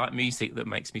I like music that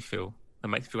makes me feel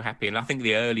happy. And I think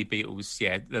the early Beatles,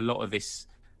 a lot of this.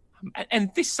 And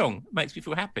this song makes me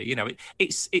feel happy.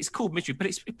 It's called Misery, but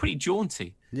it's pretty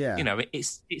jaunty. Yeah. It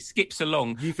skips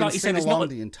along. You can sing along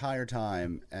the entire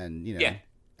time and,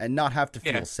 and not have to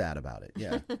feel sad about it.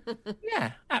 Yeah.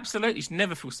 Yeah, absolutely. You should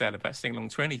never feel sad about singing along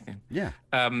to anything. Yeah.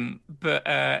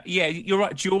 But you're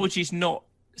right. George is not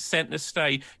centre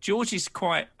stage. George is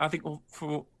quite, I think,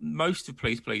 for most of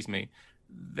Please Please Me,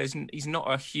 he's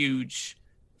not a huge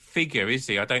figure, is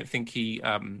he? I don't think he,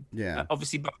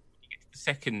 obviously, but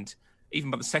second,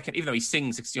 even though he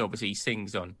sings, obviously he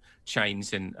sings on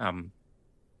Chains and Do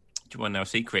You Want to Know a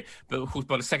Secret, but of course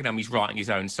by the second album he's writing his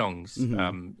own songs.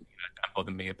 Don't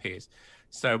Bother Me appears.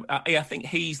 So I think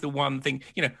he's the one thing.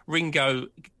 Ringo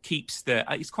keeps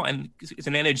it's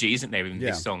an energy, isn't there, in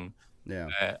this song?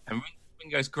 Yeah. And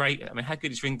Ringo's great. I mean, how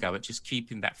good is Ringo at just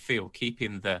keeping that feel,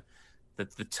 keeping the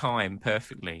time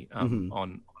perfectly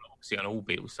on obviously on all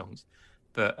Beatles songs.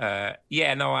 But I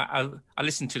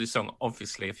listened to the song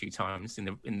obviously a few times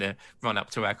in the run up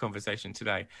to our conversation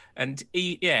today, and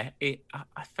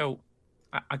I felt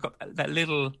I got that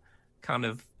little kind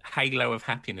of halo of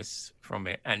happiness from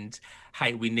it, and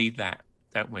hey, we need that,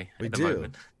 don't we? We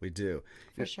do. We do.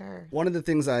 For sure. One of the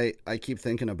things I keep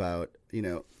thinking about,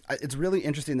 it's really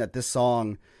interesting that this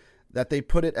song, that they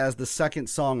put it as the second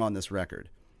song on this record.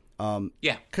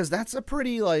 Because that's a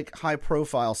pretty high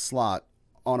profile slot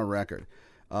on a record.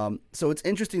 So it's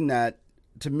interesting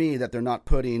to me that they're not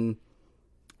putting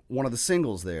one of the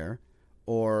singles there,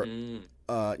 or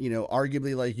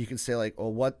arguably you could say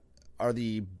what are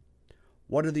the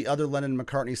other Lennon and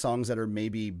McCartney songs that are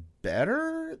maybe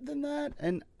better than that?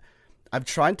 And I've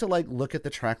tried to look at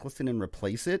the track listing and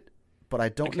replace it, but I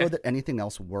don't know that anything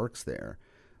else works there.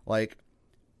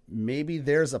 Maybe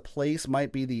There's a Place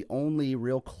might be the only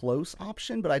real close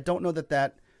option, but I don't know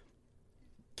that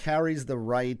carries the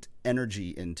right energy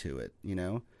into it,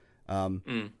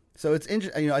 So it's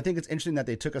interesting. I think it's interesting that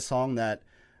they took a song that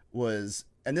was,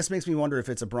 and this makes me wonder if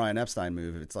it's a Brian Epstein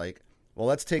move. It's well,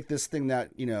 let's take this thing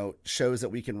that shows that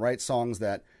we can write songs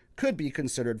that could be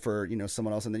considered for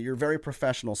someone else, and then you're very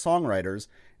professional songwriters,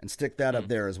 and stick that up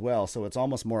there as well. So it's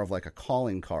almost more of a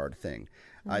calling card thing.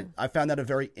 I found that a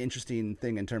very interesting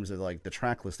thing in terms of the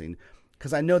track listing,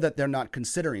 because I know that they're not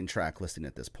considering track listing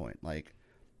at this point.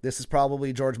 This is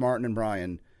probably George Martin and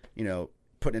Brian,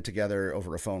 putting it together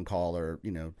over a phone call or,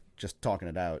 just talking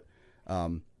it out.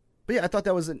 But yeah, I thought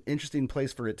that was an interesting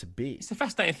place for it to be. It's a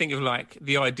fascinating thing of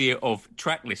the idea of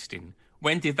track listing.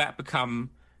 When did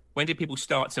people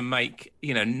start to make,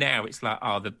 now it's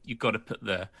you've got to put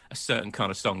a certain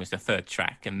kind of song as the third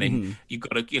track. And then you've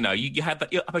got to, you had that,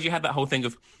 I suppose you had that whole thing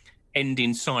of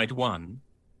ending side one,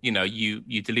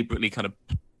 you deliberately kind of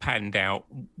panned out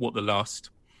what the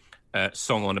last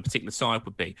song on a particular side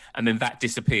would be, and then that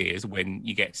disappears when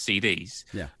you get CDs.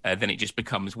 Then it just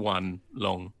becomes one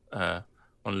long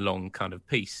kind of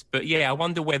piece. But yeah, I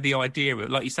wonder where the idea of,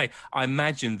 like you say, I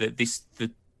imagine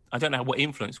that I don't know what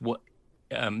influence, what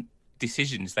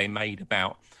decisions they made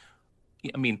about.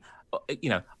 I mean, you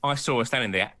know, I Saw Her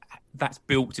Standing There. That's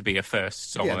built to be a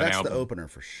first song Yeah, on an that's album the opener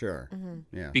for sure.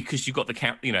 Yeah. because you've got the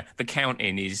count. You know, the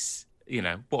counting is, you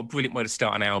know, what a brilliant way to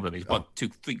start an album is 1, 2,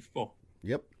 3, 4,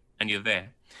 Yep. and you're there.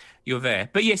 You're there.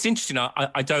 But yeah, it's interesting.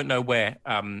 I don't know where.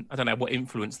 I don't know what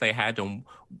influence they had on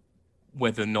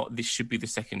whether or not this should be the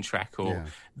second track or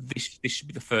this should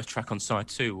be the first track on side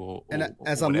 2 or As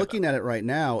or I'm whatever. looking at it right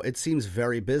now, it seems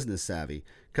very business savvy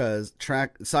because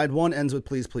side 1 ends with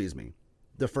Please Please Me,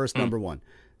 the first number 1.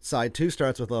 Side 2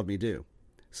 starts with Love Me Do.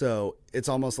 So it's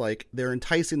almost like they're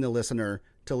enticing the listener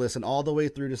to listen all the way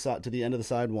through to the end of the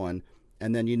side 1,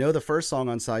 and then you know the first song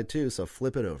on side 2, so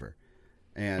flip it over.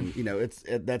 And you know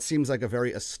that seems like a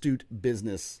very astute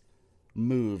business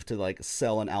move to like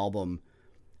sell an album,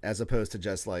 as opposed to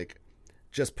just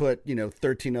put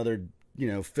 13 other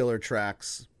filler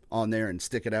tracks on there and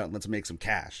stick it out and let's make some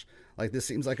cash. Like this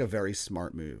seems like a very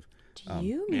smart move. Do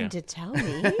you mean to tell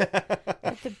me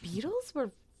that the Beatles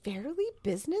were fairly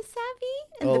business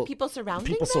savvy, and the people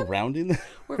surrounding them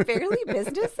were fairly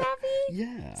business savvy?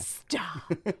 Yeah.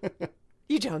 Stop.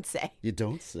 You don't say. You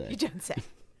don't say. You don't say.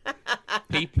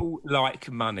 People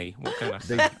like money. What can I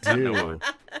say? They do.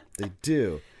 They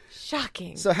do.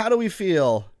 Shocking. So how do we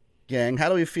feel, gang? How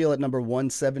do we feel at number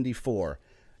 174?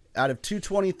 Out of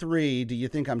 223, do you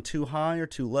think I'm too high or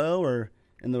too low or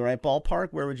in the right ballpark?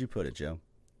 Where would you put it, Joe?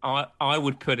 I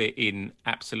would put it in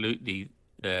absolutely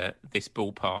this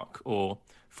ballpark or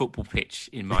football pitch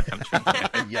in my country.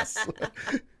 Yes.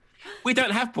 We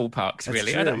don't have ballparks,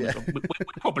 really. true, I don't. yeah.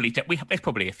 There's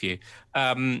probably a few.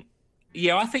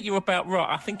 Yeah, I think you're about right.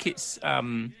 I think it's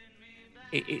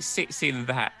it sits in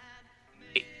that.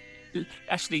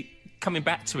 Actually, coming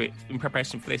back to it in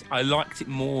preparation for this, I liked it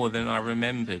more than I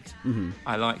remembered.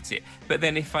 I liked it, but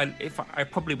then if I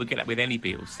probably would get that with any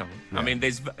Beatles song. Yeah. I mean,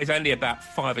 there's only about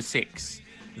 5 or 6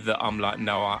 that I'm like,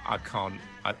 no, I can't.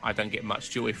 I don't get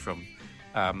much joy from,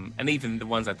 and even the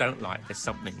ones I don't like, there's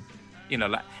something. You know,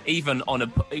 like even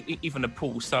a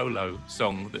Paul solo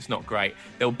song that's not great,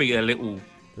 there'll be a little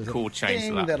There's chord a change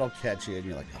thing to that. that'll catch you and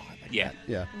you're like, oh, I like Yeah. that.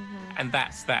 Yeah. And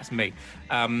that's me.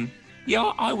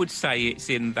 Yeah, I would say it's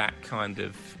in that kind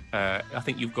of. I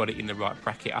think you've got it in the right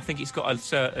bracket. I think it's got a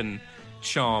certain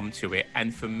charm to it,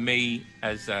 and for me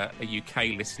as a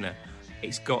UK listener,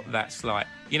 it's got that slight.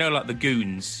 You know, like the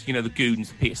Goons. You know, the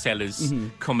Goons, Peter Sellers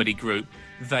comedy group.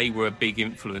 They were a big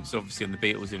influence, obviously, on the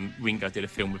Beatles, and Ringo did a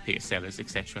film with Peter Sellers,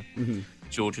 etc.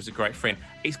 George was a great friend.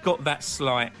 It's got that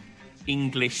slight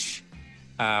English.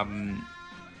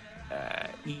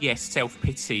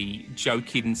 Self-pity,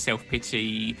 joking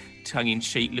self-pity,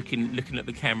 tongue-in-cheek, looking at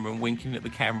the camera and winking at the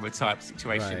camera type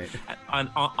situation. Right. And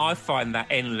I find that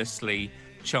endlessly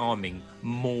charming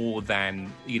more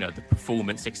than, you know, the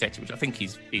performance, etc., which I think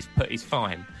is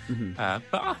fine.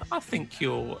 But I think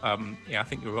you're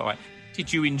right.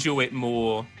 Did you enjoy it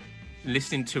more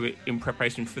listening to it in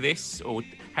preparation for this, or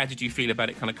how did you feel about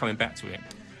it kind of coming back to it?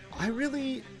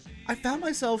 I found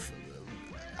myself,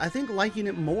 I think, liking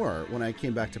it more when I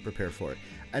came back to prepare for it.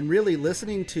 And really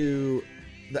listening to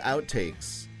the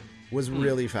outtakes was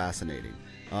really fascinating.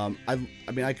 I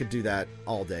mean, I could do that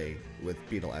all day with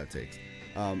Beatle outtakes.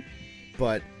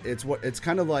 But it's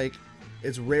kind of like,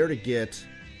 it's rare to get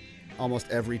almost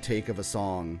every take of a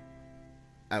song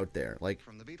out there. Like,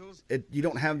 you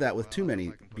don't have that with too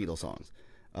many Beatles songs.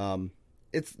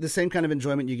 It's the same kind of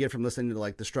enjoyment you get from listening to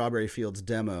like the Strawberry Fields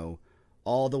demo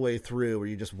all the way through, where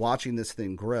you're just watching this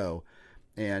thing grow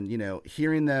and, you know,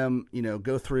 hearing them, you know,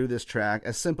 go through this track,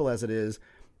 as simple as it is,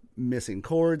 missing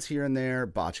chords here and there,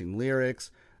 botching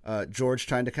lyrics, George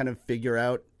trying to kind of figure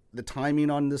out the timing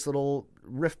on this little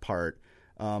riff part,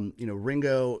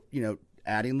 Ringo,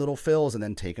 adding little fills and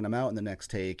then taking them out in the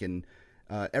next take, and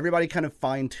everybody kind of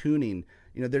fine tuning.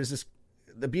 You know,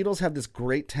 the Beatles have this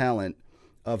great talent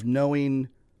of knowing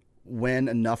when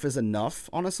enough is enough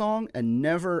on a song and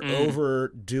never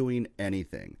overdoing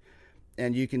anything.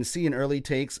 And you can see in early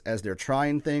takes as they're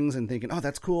trying things and thinking, oh,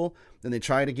 that's cool. Then they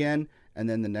try it again. And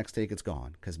then the next take it's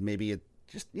gone. Because maybe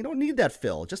you don't need that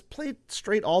fill. Just play it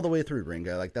straight all the way through,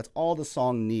 Ringo. Like, that's all the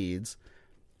song needs.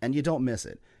 And you don't miss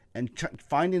it. And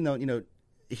finding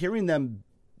hearing them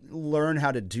learn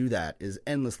how to do that is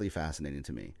endlessly fascinating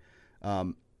to me.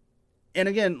 And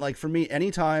again, like, for me,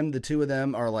 anytime the two of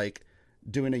them are like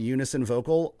doing a unison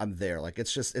vocal, I'm there. Like,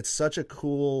 it's such a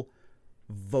cool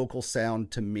vocal sound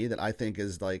to me that I think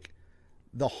is like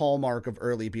the hallmark of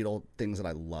early Beatle things that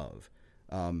I love.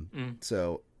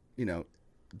 So,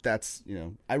 that's,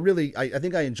 I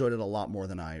think I enjoyed it a lot more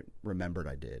than I remembered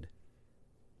I did.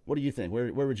 What do you think?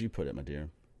 Where would you put it, my dear?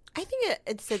 I think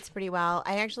it sits pretty well.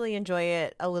 I actually enjoy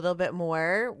it a little bit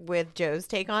more with Joe's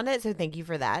take on it, so thank you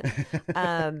for that.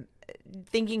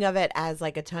 thinking of it as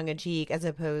like a tongue in cheek as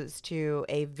opposed to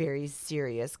a very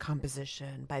serious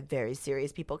composition by very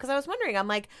serious people. Because I was wondering, I'm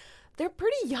like, they're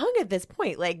pretty young at this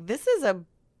point. Like, this is a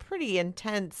pretty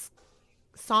intense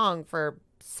song for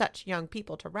such young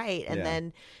people to write. And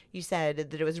then you said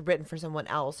that it was written for someone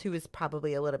else who is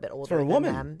probably a little bit older for a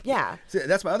woman. than them. Yeah. See,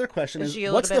 that's my other question is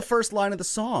what's the first line of the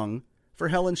song for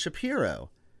Helen Shapiro?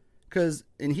 Because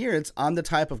in here it's, I'm the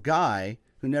type of guy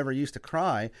who never used to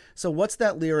cry. So what's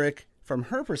that lyric from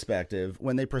her perspective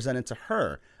when they present it to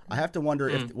her? I have to wonder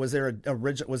if was there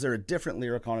a different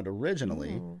lyric on it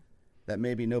originally that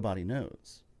maybe nobody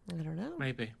knows. I don't know.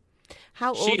 Maybe.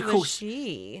 How old was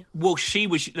she? Well, she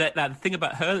was. That thing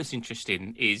about her that's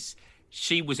interesting is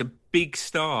she was a big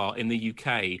star in the UK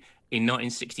in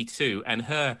 1962, and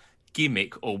her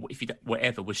gimmick, or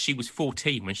whatever, was she was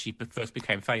 14 when she first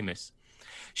became famous.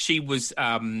 She was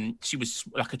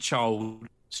like a child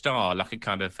star, like a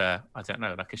kind of I don't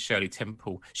know, like a Shirley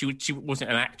Temple. She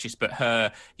wasn't an actress, but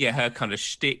her kind of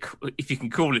shtick, if you can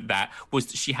call it that, was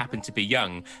that she happened to be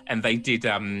young. And they did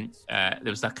there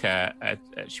was like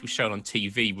she was shown on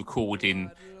TV recording,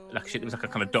 like it was like a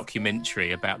kind of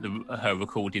documentary about her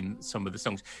recording some of the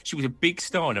songs. She was a big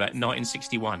star in about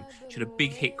 1961. She had a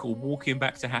big hit called "Walking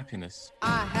Back to Happiness."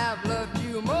 I have loved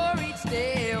you more each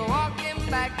day, walking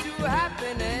back to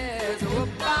happiness.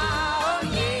 Oh,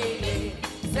 yeah.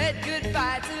 Said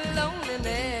goodbye to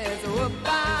loneliness.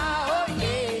 Oh,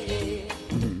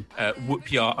 yeah.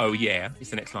 Whoop ya, oh yeah, is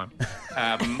the next line,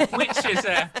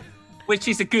 which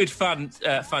is a good fun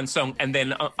song. And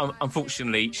then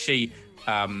unfortunately, she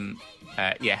her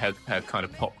kind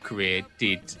of pop career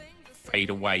did fade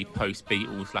away post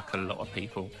Beatles, like a lot of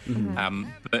people.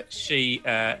 But she's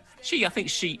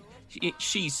obviously,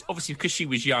 because she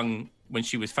was young when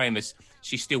she was famous,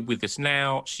 she's still with us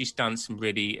now. She's done some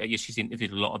really she's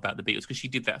interviewed a lot about the Beatles because she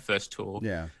did that first tour.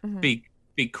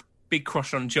 Big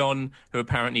crush on John, who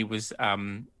apparently was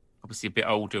obviously a bit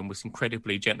older and was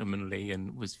incredibly gentlemanly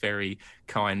and was very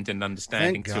kind and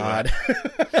understanding Thank to God. her.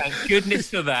 Thank goodness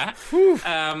for that.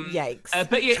 Yikes.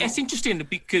 But yeah, it's interesting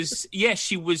because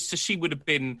she would have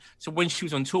been, so when she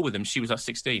was on tour with them, she was like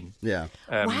 16. Yeah.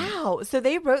 Wow. So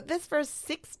they wrote this for a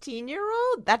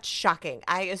 16-year-old? That's shocking.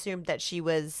 I assumed that she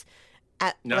was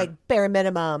at like bare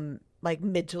minimum, like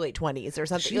mid to late 20s or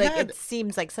something. It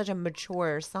seems like such a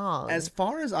mature song. As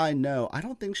far as I know, I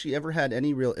don't think she ever had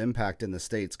any real impact in the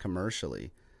States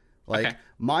commercially. Like,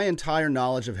 my entire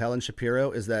knowledge of Helen Shapiro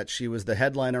is that she was the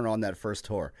headliner on that first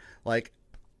tour. Like,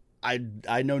 I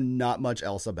know not much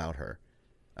else about her.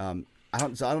 I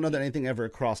don't know that anything ever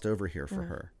crossed over here for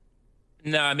her.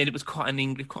 No, I mean, it was quite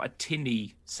a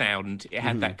tinny sound. It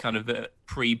had that kind of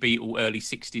pre-Beatle, early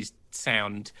 60s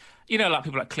sound. You know, like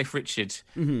people like Cliff Richard.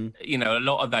 You know, a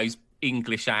lot of those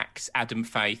English acts, Adam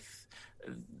Faith,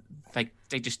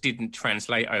 they just didn't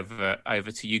translate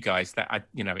over to you guys.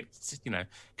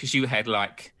 Because you had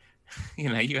like,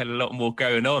 you had a lot more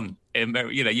going on.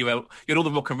 You had all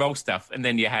the rock and roll stuff, and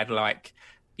then you had like,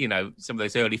 some of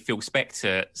those early Phil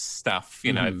Spector stuff.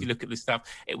 If you look at the stuff,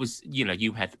 it was,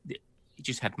 you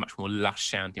just had much more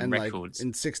lush sounding records. Like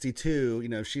in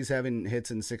 62, she's having hits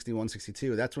in 61,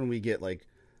 62. That's when we get like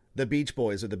the Beach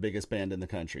Boys are the biggest band in the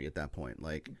country at that point.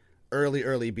 Like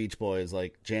early Beach Boys,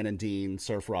 like Jan and Dean,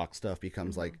 surf rock stuff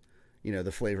becomes like,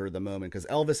 the flavor of the moment. Because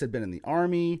Elvis had been in the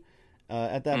army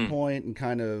at that point, and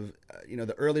kind of,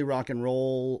 the early rock and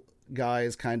roll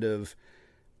guys kind of,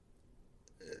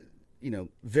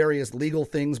 various legal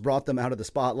things brought them out of the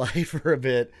spotlight for a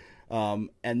bit. And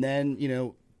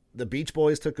then, the Beach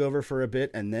Boys took over for a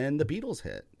bit, and then the Beatles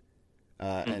hit.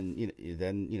 And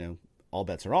then all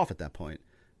bets are off at that point.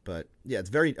 But yeah, it's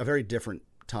a very different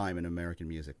time in American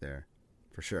music there,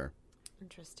 for sure.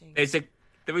 Interesting.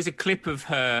 There is a clip of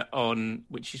her on,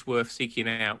 which is worth seeking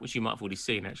out, which you might have already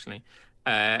seen actually.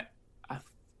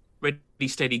 Ready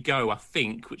Steady Go, I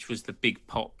think, which was the big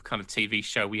pop kind of TV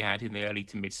show we had in the early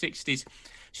to mid 60s.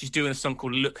 She's doing a song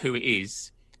called Look Who It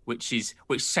Is, which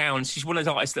sounds, she's one of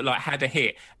those artists that like had a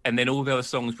hit and then all the other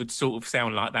songs would sort of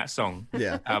sound like that song.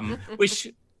 Yeah.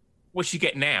 Which you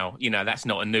get now, that's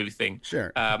not a new thing.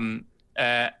 Sure.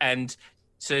 And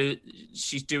so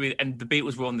she's doing, and the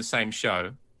Beatles were on the same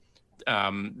show.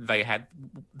 They had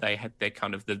their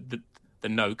kind of the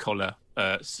no collar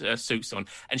suits on,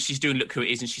 and she's doing Look Who It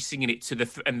Is, and she's singing it to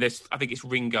and there's, I think it's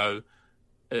Ringo,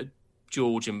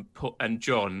 George and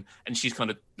John, and she's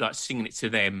kind of like singing it to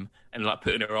them and like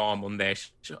putting her arm on their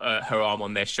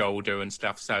shoulder and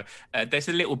stuff. So there's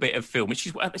a little bit of film, which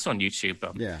is, it's on YouTube.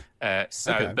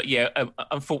 But yeah,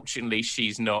 unfortunately,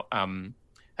 she's not.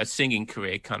 Her singing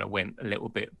career kind of went a little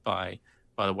bit by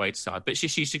by the wayside. But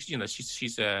she's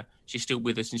still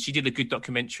with us, and she did a good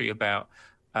documentary about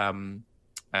her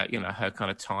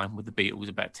kind of time with the Beatles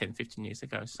about 10, 15 years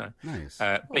ago. So Nice.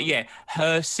 But yeah,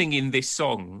 her singing this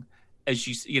song, as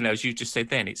you just said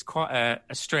then, it's quite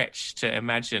a stretch to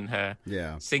imagine her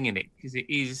singing it, because it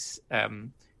is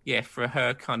for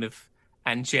her kind of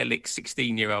angelic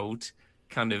 16-year-old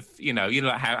kind of,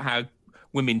 like how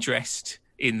women dressed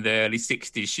in the early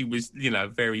 60s. She was,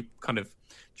 very kind of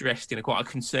dressed in a quite a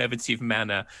conservative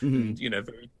manner, and,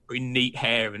 very, very neat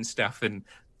hair and stuff. And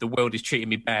the world is treating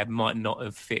me bad might not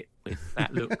have fit with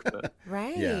that look. But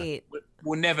Right. Yeah.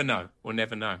 we'll never know. We'll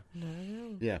never know.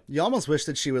 Yeah. You almost wish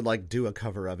that she would like do a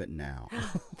cover of it now.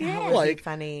 That would be Like,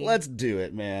 funny. let's do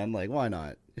it, man. Like, why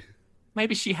not?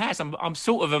 Maybe she has. I'm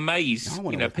sort of amazed. I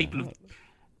wanna look that up.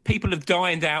 People have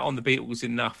dined out on the Beatles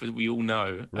enough, as we all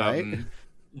know. Right.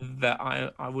 That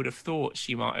I would have thought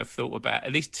she might have thought about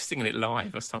at least singing it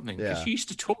live or something. Because Yeah. she used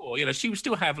to tour. She would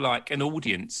still have like an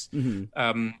audience.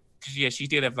 Because she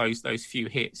did have those few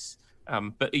hits.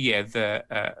 But yeah,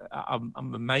 I'm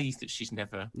amazed that she's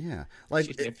never. Yeah. Like,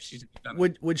 she's never done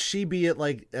it. would she be at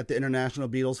the International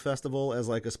Beatles Festival as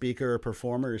like a speaker or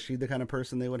performer? Is she the kind of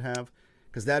person they would have?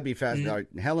 Because that'd be fascinating. All right,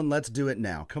 Helen, let's do it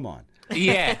now. Come on.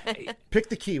 Yeah. Pick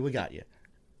the key. We got you.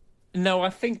 No, I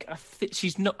think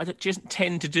she's not. I just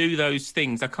tend to do those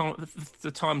things. I can't.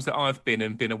 The times that I've been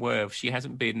and been aware of, she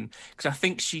hasn't been, because I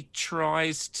think she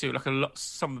tries to, like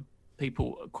some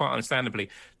people, quite understandably,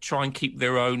 try and keep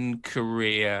their own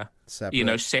career,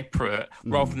 separate,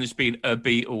 rather than just being a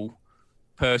Beatle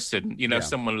person.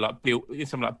 Someone like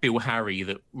Bill Harry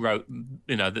that wrote,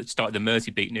 that started the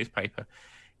Merseybeat newspaper.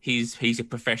 He's a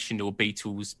professional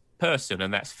Beatles person,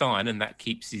 and that's fine, and that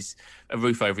keeps a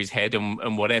roof over his head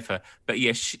and whatever. But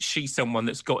yeah, she's someone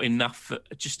that's got enough,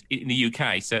 just in the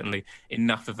UK certainly,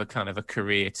 enough of a kind of a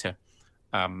career to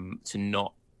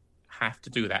not have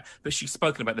to do that. But she's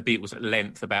spoken about the Beatles at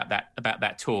length about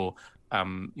that tour.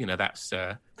 That's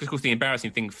because of course the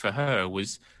embarrassing thing for her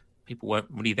was people weren't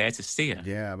really there to see her.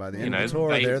 Yeah, by the end of the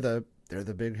tour, they're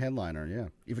the big headliner. Yeah,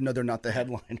 even though they're not the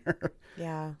headliner.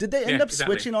 Yeah. Did they end up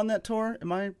switching on that tour?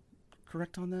 Am I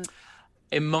correct on that?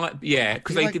 It might, yeah,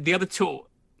 because they did the other tour.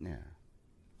 Yeah.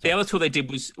 The other tour they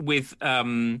did was with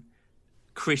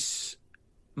Chris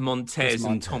Montez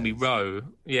and Tommy Rowe.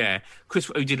 Yeah,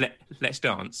 Chris, who did Let's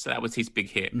Dance. So that was his big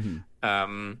hit,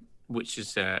 which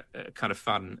is a kind of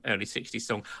fun early 60s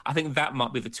song. I think that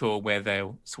might be the tour where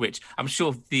they'll switch. I'm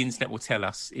sure the internet will tell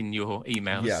us in your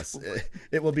emails. Yes,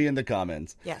 it will be in the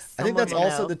comments. Yes. I think that's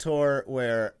also the tour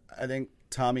where I think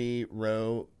Tommy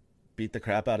Rowe beat the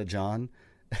crap out of John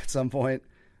at some point.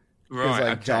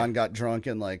 Right. Okay. John got drunk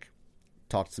and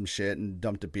talked some shit and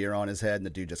dumped a beer on his head, and the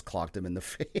dude just clocked him in the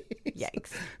face.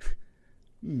 Yikes.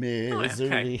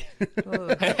 Misery.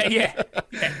 Yeah.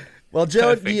 Well,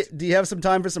 Joe, do you have some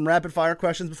time for some rapid fire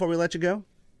questions before we let you go?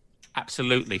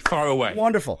 Absolutely. Far away.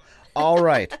 Wonderful. All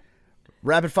right.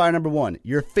 Rapid fire number 1.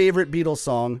 Your favorite Beatles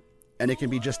song, and it can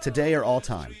be just today or all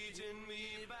time.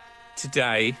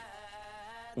 Today,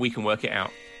 We Can Work It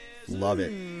Out. Love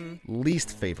it.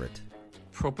 Least favorite.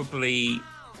 Probably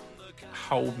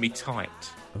Hold Me Tight.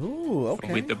 Ooh,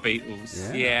 okay. With the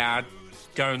Beatles. Yeah.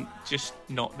 Just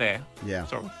not there. Yeah.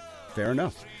 Sorry. Fair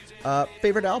enough.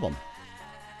 Favorite album?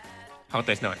 Hard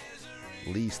Day's Night.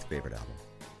 Least favorite album.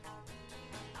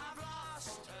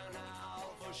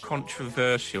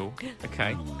 Controversial.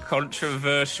 Okay.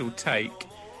 Controversial take.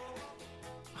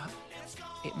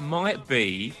 It might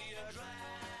be,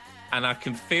 and I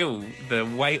can feel the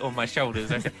weight on my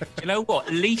shoulders. I say, you know what?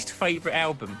 Least favourite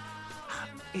album.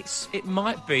 It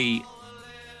might be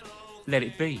Let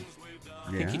It Be.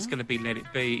 I think it's going to be Let It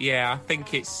Be. Yeah, I think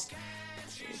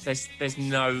there's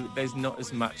not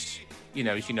as much,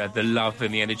 as the love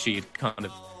and the energy is kind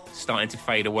of starting to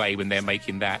fade away when they're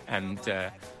making that. And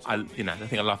the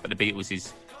thing I love about the Beatles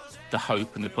is the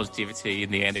hope and the positivity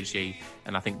and the energy.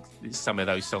 And I think some of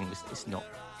those songs, it's not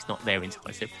there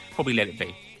entirely. So probably Let It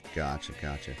Be. Gotcha.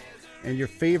 And your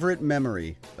favorite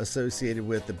memory associated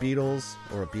with the Beatles,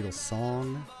 or a Beatles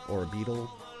song, or a Beatle?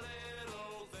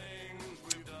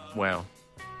 Well,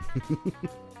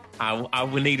 I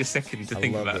will need a second to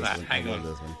think about that. Hang on.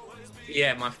 This one.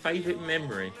 Yeah, my favourite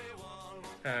memory.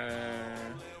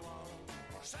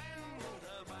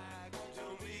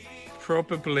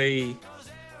 Probably. Do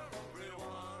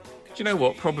you know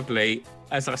what? Probably,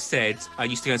 as I said, I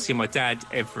used to go and see my dad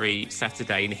every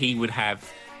Saturday, and he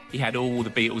had all the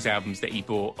Beatles albums that he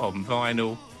bought on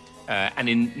vinyl. And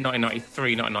in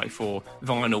 1993, 1994,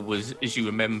 vinyl was, as you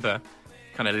remember,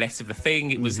 kind of less of a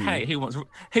thing. It was, hey, who wants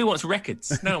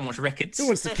records? No one wants records. Who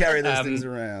wants to carry those things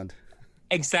around?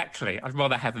 Exactly. I'd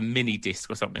rather have a mini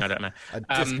disc or something. I don't know. A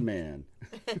Discman.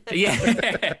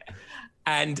 Yeah.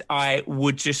 And I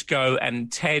would just go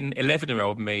and 10,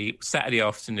 11-year-old me, Saturday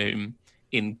afternoon,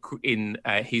 in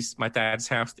my dad's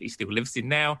house that he still lives in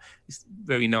now. It's a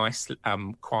very nice,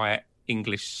 quiet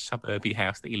English suburby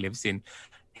house that he lives in.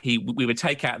 We would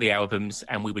take out the albums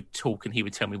and we would talk, and he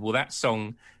would tell me, well, that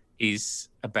song is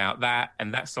about that,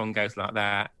 and that song goes like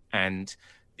that, and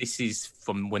this is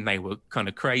from when they were kind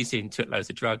of crazy and took loads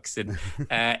of drugs. And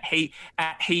he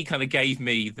kind of gave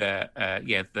me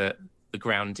the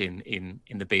grounding in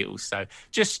the Beatles. So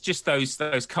just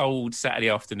those cold Saturday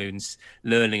afternoons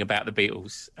learning about the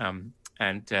Beatles.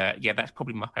 That's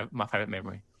probably my favorite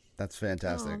memory. That's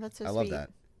fantastic. Oh, that's so I love sweet.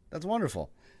 that. That's wonderful.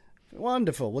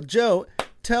 Wonderful. Well, Joe,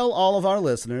 tell all of our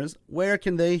listeners, where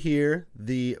can they hear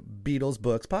the Beatles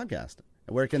Books podcast?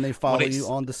 Where can they follow you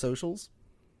on the socials?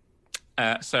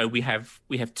 So we have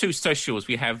two socials.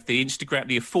 We have the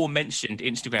aforementioned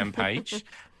Instagram page,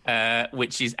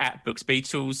 which is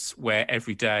 @BooksBeatles, where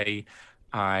every day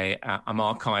I'm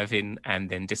archiving and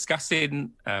then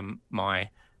discussing my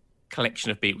collection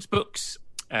of Beatles books.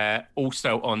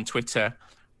 Also on Twitter,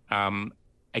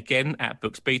 again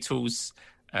 @BooksBeatles,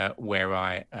 where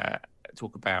I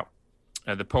talk about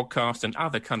the podcast and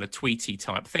other kind of tweety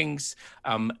type things.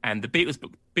 And the Beatles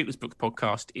Books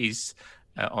podcast is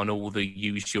on all the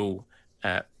usual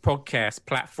podcast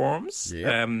platforms.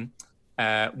 Yep.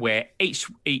 Where each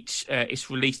is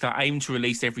released. I aim to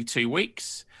release every 2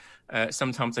 weeks.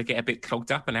 Sometimes I get a bit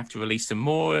clogged up and have to release some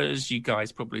more, as you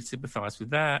guys probably sympathise with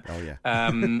that. Oh, yeah.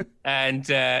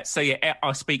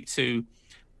 I speak to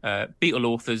Beatle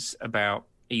authors about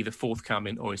either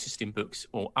forthcoming or existing books,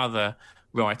 or other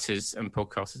writers and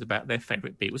podcasters about their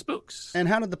favourite Beatles books. And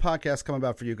how did the podcast come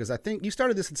about for you? Because I think you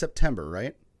started this in September,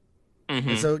 right? Mm-hmm.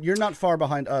 And so you're not far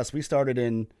behind us. We started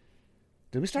in...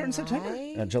 Did we start in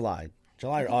September? July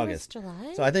or August.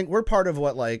 July? So I think we're part of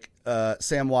what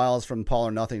Sam Wiles from Paul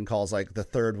or Nothing calls the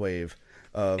third wave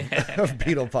of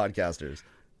Beatle podcasters.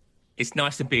 It's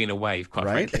nice to be in a wave, quite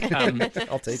right? frankly.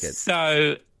 I'll take it.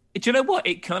 So, do you know what?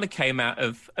 It kind of came out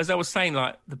of, as I was saying,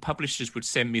 the publishers would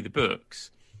send me the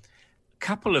books. A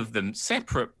couple of them,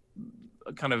 separate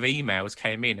kind of emails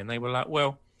came in, and they were like,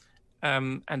 well,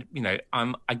 I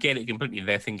get it completely.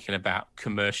 They're thinking about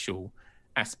commercial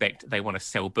aspect. They want to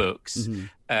sell books.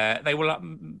 Mm-hmm. They were like,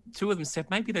 two of them said,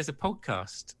 maybe there's a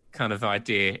podcast kind of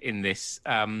idea in this,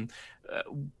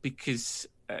 because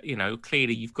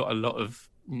clearly you've got a lot of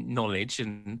knowledge,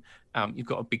 and you've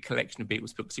got a big collection of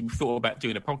Beatles books. So we thought about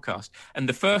doing a podcast. And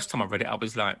the first time I read it, I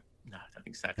was like, no, I don't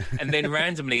think so. And then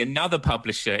randomly another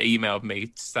publisher emailed me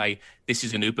to say, this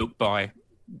is a new book by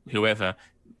whoever.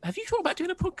 Have you thought about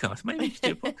doing a podcast? Maybe you should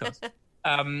do a podcast.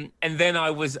 And then I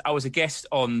was a guest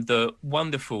on the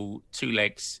wonderful Two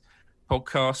Legs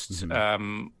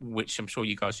podcast, which I'm sure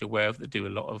you guys are aware of, that do a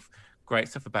lot of great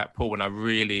stuff about Paul, and I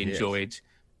really enjoyed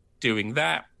doing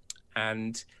that.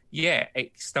 And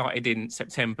it started in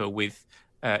September with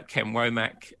Ken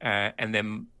Womack, and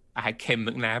then I had Ken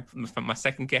McNabb from my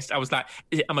second guest. I was like,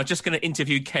 am I just going to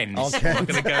interview Ken? Okay. I'm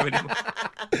going to go with him.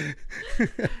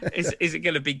 Is it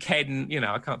going to be Ken?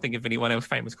 I can't think of anyone else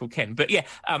famous called Ken. But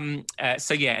and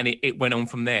it went on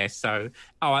from there. So,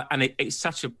 it's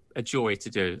such a joy to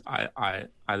do. I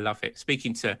love it.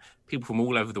 Speaking to people from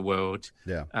all over the world.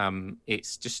 Yeah.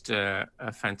 It's just a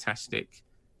fantastic.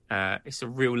 It's a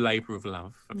real labour of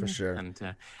love. For sure. And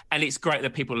it's great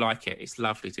that people like it. It's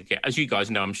lovely to get, as you guys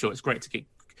know, I'm sure it's great to get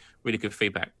really good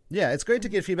feedback. Yeah, it's great to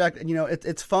get feedback. And,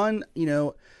 it's fun,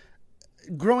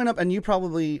 growing up, and you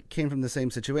probably came from the same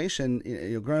situation,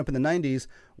 growing up in the 90s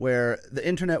where the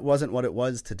internet wasn't what it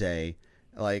was today.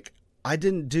 I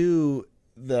didn't do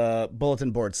the bulletin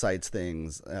board sites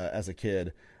things as a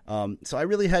kid. So I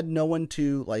really had no one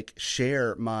to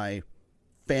share my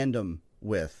fandom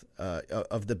with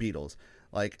of the Beatles.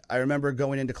 I remember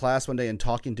going into class one day and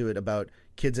talking to it about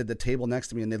kids at the table next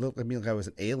to me, and they looked at me like I was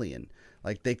an alien.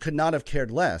 They could not have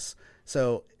cared less.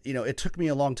 So, it took me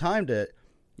a long time to,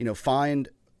 find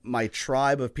my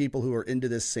tribe of people who are into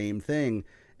this same thing.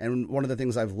 And one of the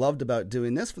things I've loved about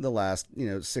doing this for the last,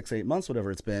 6-8 months, whatever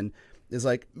it's been, is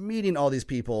meeting all these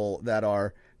people that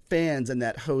are fans and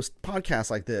that host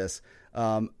podcasts like this,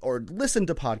 or listen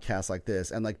to podcasts like this,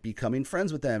 and becoming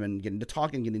friends with them and getting to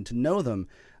talk and getting to know them.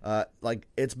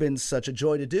 It's been such a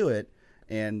joy to do it.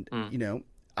 And,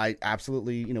 I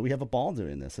absolutely, we have a ball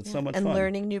doing this. It's so much fun. And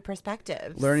learning new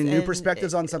perspectives. Learning new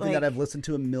perspectives on something that I've listened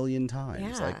to a million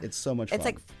times. Yeah. It's so much fun.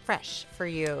 It's fresh for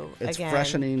you it's again.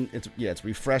 Freshening. It's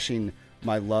refreshing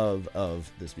my love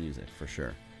of this music, for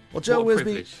sure. Well, Joe What a Wisby,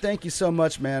 privilege. thank you so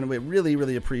much, man. We really,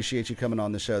 really appreciate you coming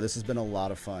on the show. This has been a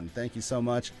lot of fun. Thank you so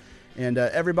much. And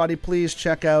everybody, please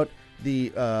check out the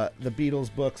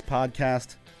Beatles Books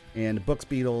podcast and Books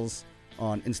Beatles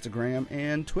on Instagram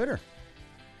and Twitter.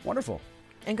 Wonderful.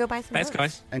 And go buy some Thanks, books.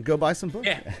 guys. And go buy some books.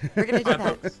 Yeah. We're going to do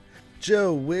that.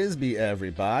 Joe Wisby,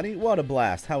 everybody. What a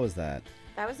blast. How was that?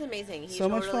 That was amazing. He So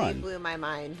much totally fun. blew my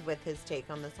mind with his take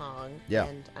on the song. Yeah.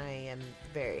 And I am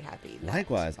very happy. that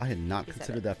Likewise, I had not he said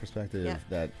considered it. that perspective, Yeah.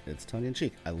 that it's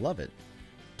tongue-in-cheek. I love it.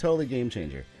 Totally game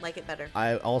changer. Like it better.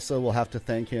 I also will have to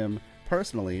thank him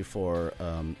personally for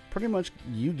pretty much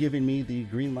you giving me the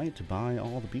green light to buy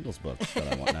all the Beatles books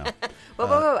that I want now.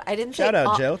 Whoa. I didn't say shout out,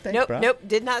 all. Joe. Thanks, nope, bro. Nope,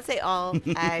 did not say all.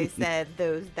 I said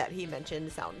those that he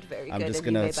mentioned sound very good. I'm just and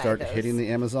you going may to buy start those. hitting the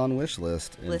Amazon wish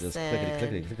list and just Listen. clickety,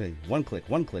 clickety, clickety. One click,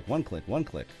 one click, one click, one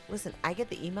click. Listen, I get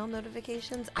the email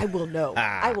notifications. I will know.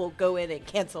 Ah. I will go in and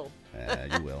cancel.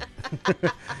 You will.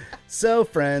 So,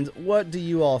 friends, what do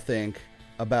you all think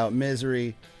about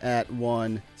Misery at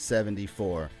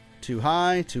 174? Too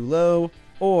high, too low,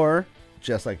 or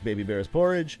just like Baby Bear's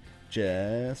Porridge,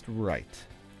 just right?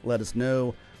 Let us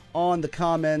know on the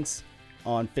comments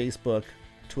on Facebook,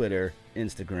 Twitter,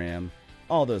 Instagram,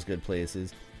 all those good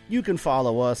places. You can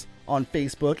follow us on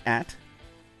Facebook at,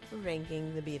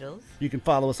 Ranking the Beatles. you can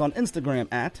follow us on Instagram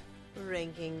at,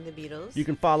 Ranking the Beatles. you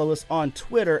can follow us on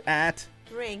Twitter at,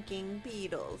 Ranking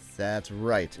Beatles. that's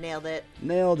right. Nailed it.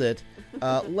 Nailed it.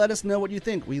 Let us know what you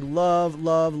think. We love,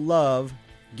 love, love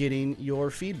getting your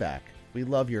feedback. We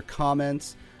love your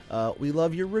comments. We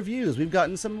love your reviews. We've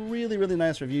gotten some really, really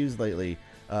nice reviews lately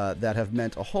that have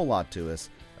meant a whole lot to us.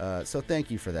 So thank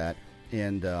you for that.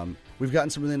 And we've gotten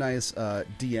some really nice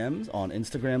DMs on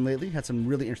Instagram lately. Had some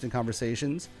really interesting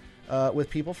conversations with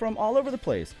people from all over the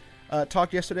place.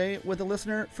 Talked yesterday with a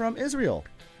listener from Israel.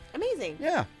 Amazing.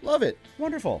 Yeah, love it.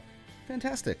 Wonderful.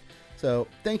 Fantastic. So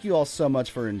thank you all so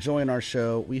much for enjoying our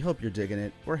show. We hope you're digging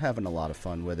it. We're having a lot of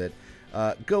fun with it.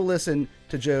 Go listen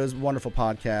to Joe's wonderful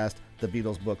podcast, the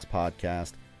Beatles Books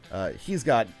podcast. He's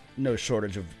got no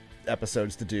shortage of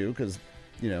episodes to do because,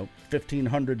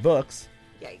 1,500 books.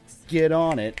 Yikes. Get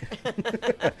on it.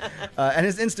 And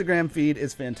his Instagram feed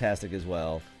is fantastic as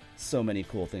well. So many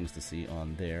cool things to see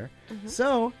on there.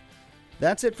 So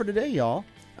that's it for today, y'all.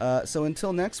 So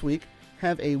until next week,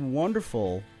 have a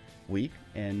wonderful week,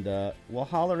 and we'll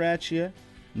holler at you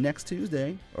next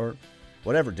Tuesday, or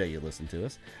whatever day you listen to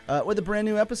us, with a brand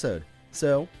new episode.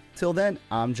 So till then,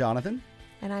 I'm Jonathan.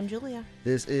 And I'm Julia.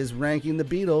 This is Ranking the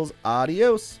Beatles.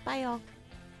 Adios. Bye, y'all.